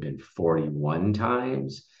 it would have been 41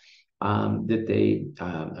 times that they,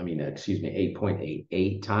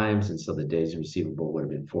 8.88 times. And so the days receivable would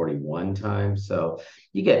have been 41 times. So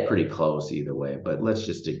you get pretty close either way, but let's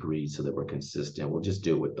just agree so that we're consistent. We'll just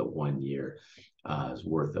do it with the 1 year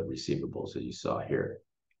worth of receivables that you saw here.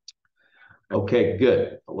 Okay,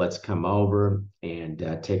 good. Let's come over and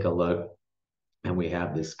take a look. And we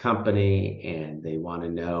have this company and they want to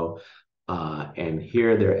know, and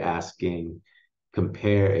here they're asking,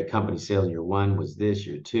 compare a company sales year 1 was this,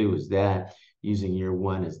 year 2 was that, using year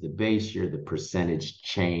 1 as the base year, the percentage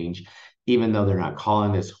change. Even though they're not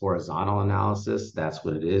calling this horizontal analysis, that's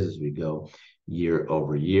what it is as we go year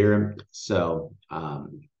over year. So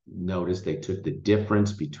notice they took the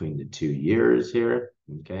difference between the 2 years here,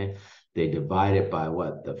 okay? They divide it by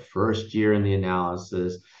what? The first year in the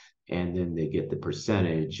analysis, and then they get the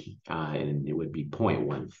percentage, and it would be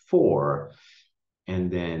 0.14.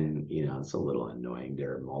 And then, it's a little annoying.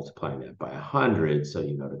 They're multiplying that by 100. So,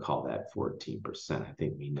 to call that 14%. I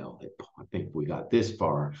think we know that. I think we got this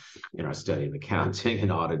far in our study of accounting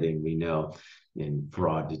and auditing. We know in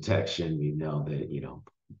fraud detection, we know that,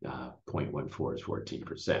 0.14 is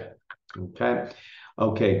 14%. Okay.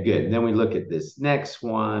 Okay, good. And then we look at this next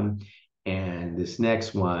one. And this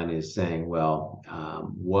next one is saying, well,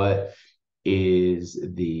 what is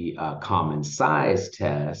the common size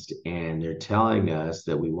test? And they're telling us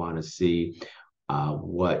that we want to see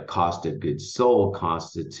what cost of goods sold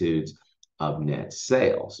constitutes of net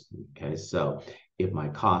sales. Okay, so if my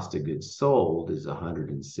cost of goods sold is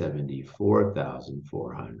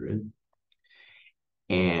 174,400,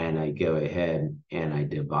 And I go ahead and I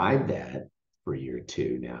divide that for year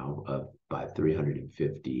 2 now by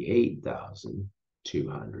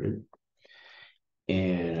 358,200.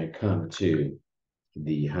 And I come to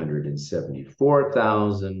the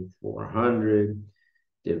 174,400,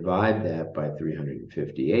 divide that by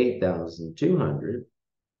 358,200,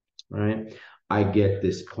 right? I get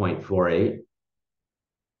this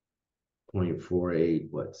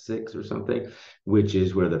 0.48, 6 or something, which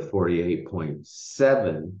is where the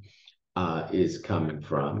 48.7 is coming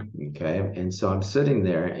from, okay? And so I'm sitting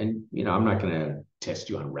there and, I'm not going to test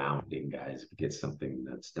you on rounding, guys, if you get something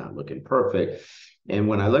that's not looking perfect. And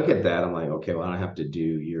when I look at that, I'm like, okay, well, I don't have to do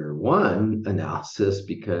year 1 analysis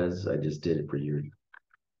because I just did it for year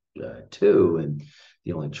 2. And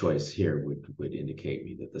the only choice here would indicate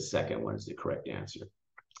me that the second one is the correct answer.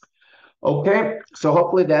 Okay, so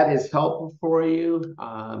hopefully that is helpful for you.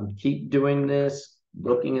 Keep doing this,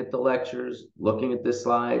 looking at the lectures, looking at the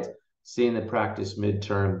slides, seeing the practice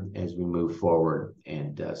midterm as we move forward.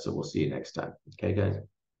 And so we'll see you next time. Okay, guys?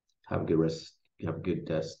 Have a good rest. Have a good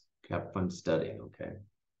have fun studying, okay?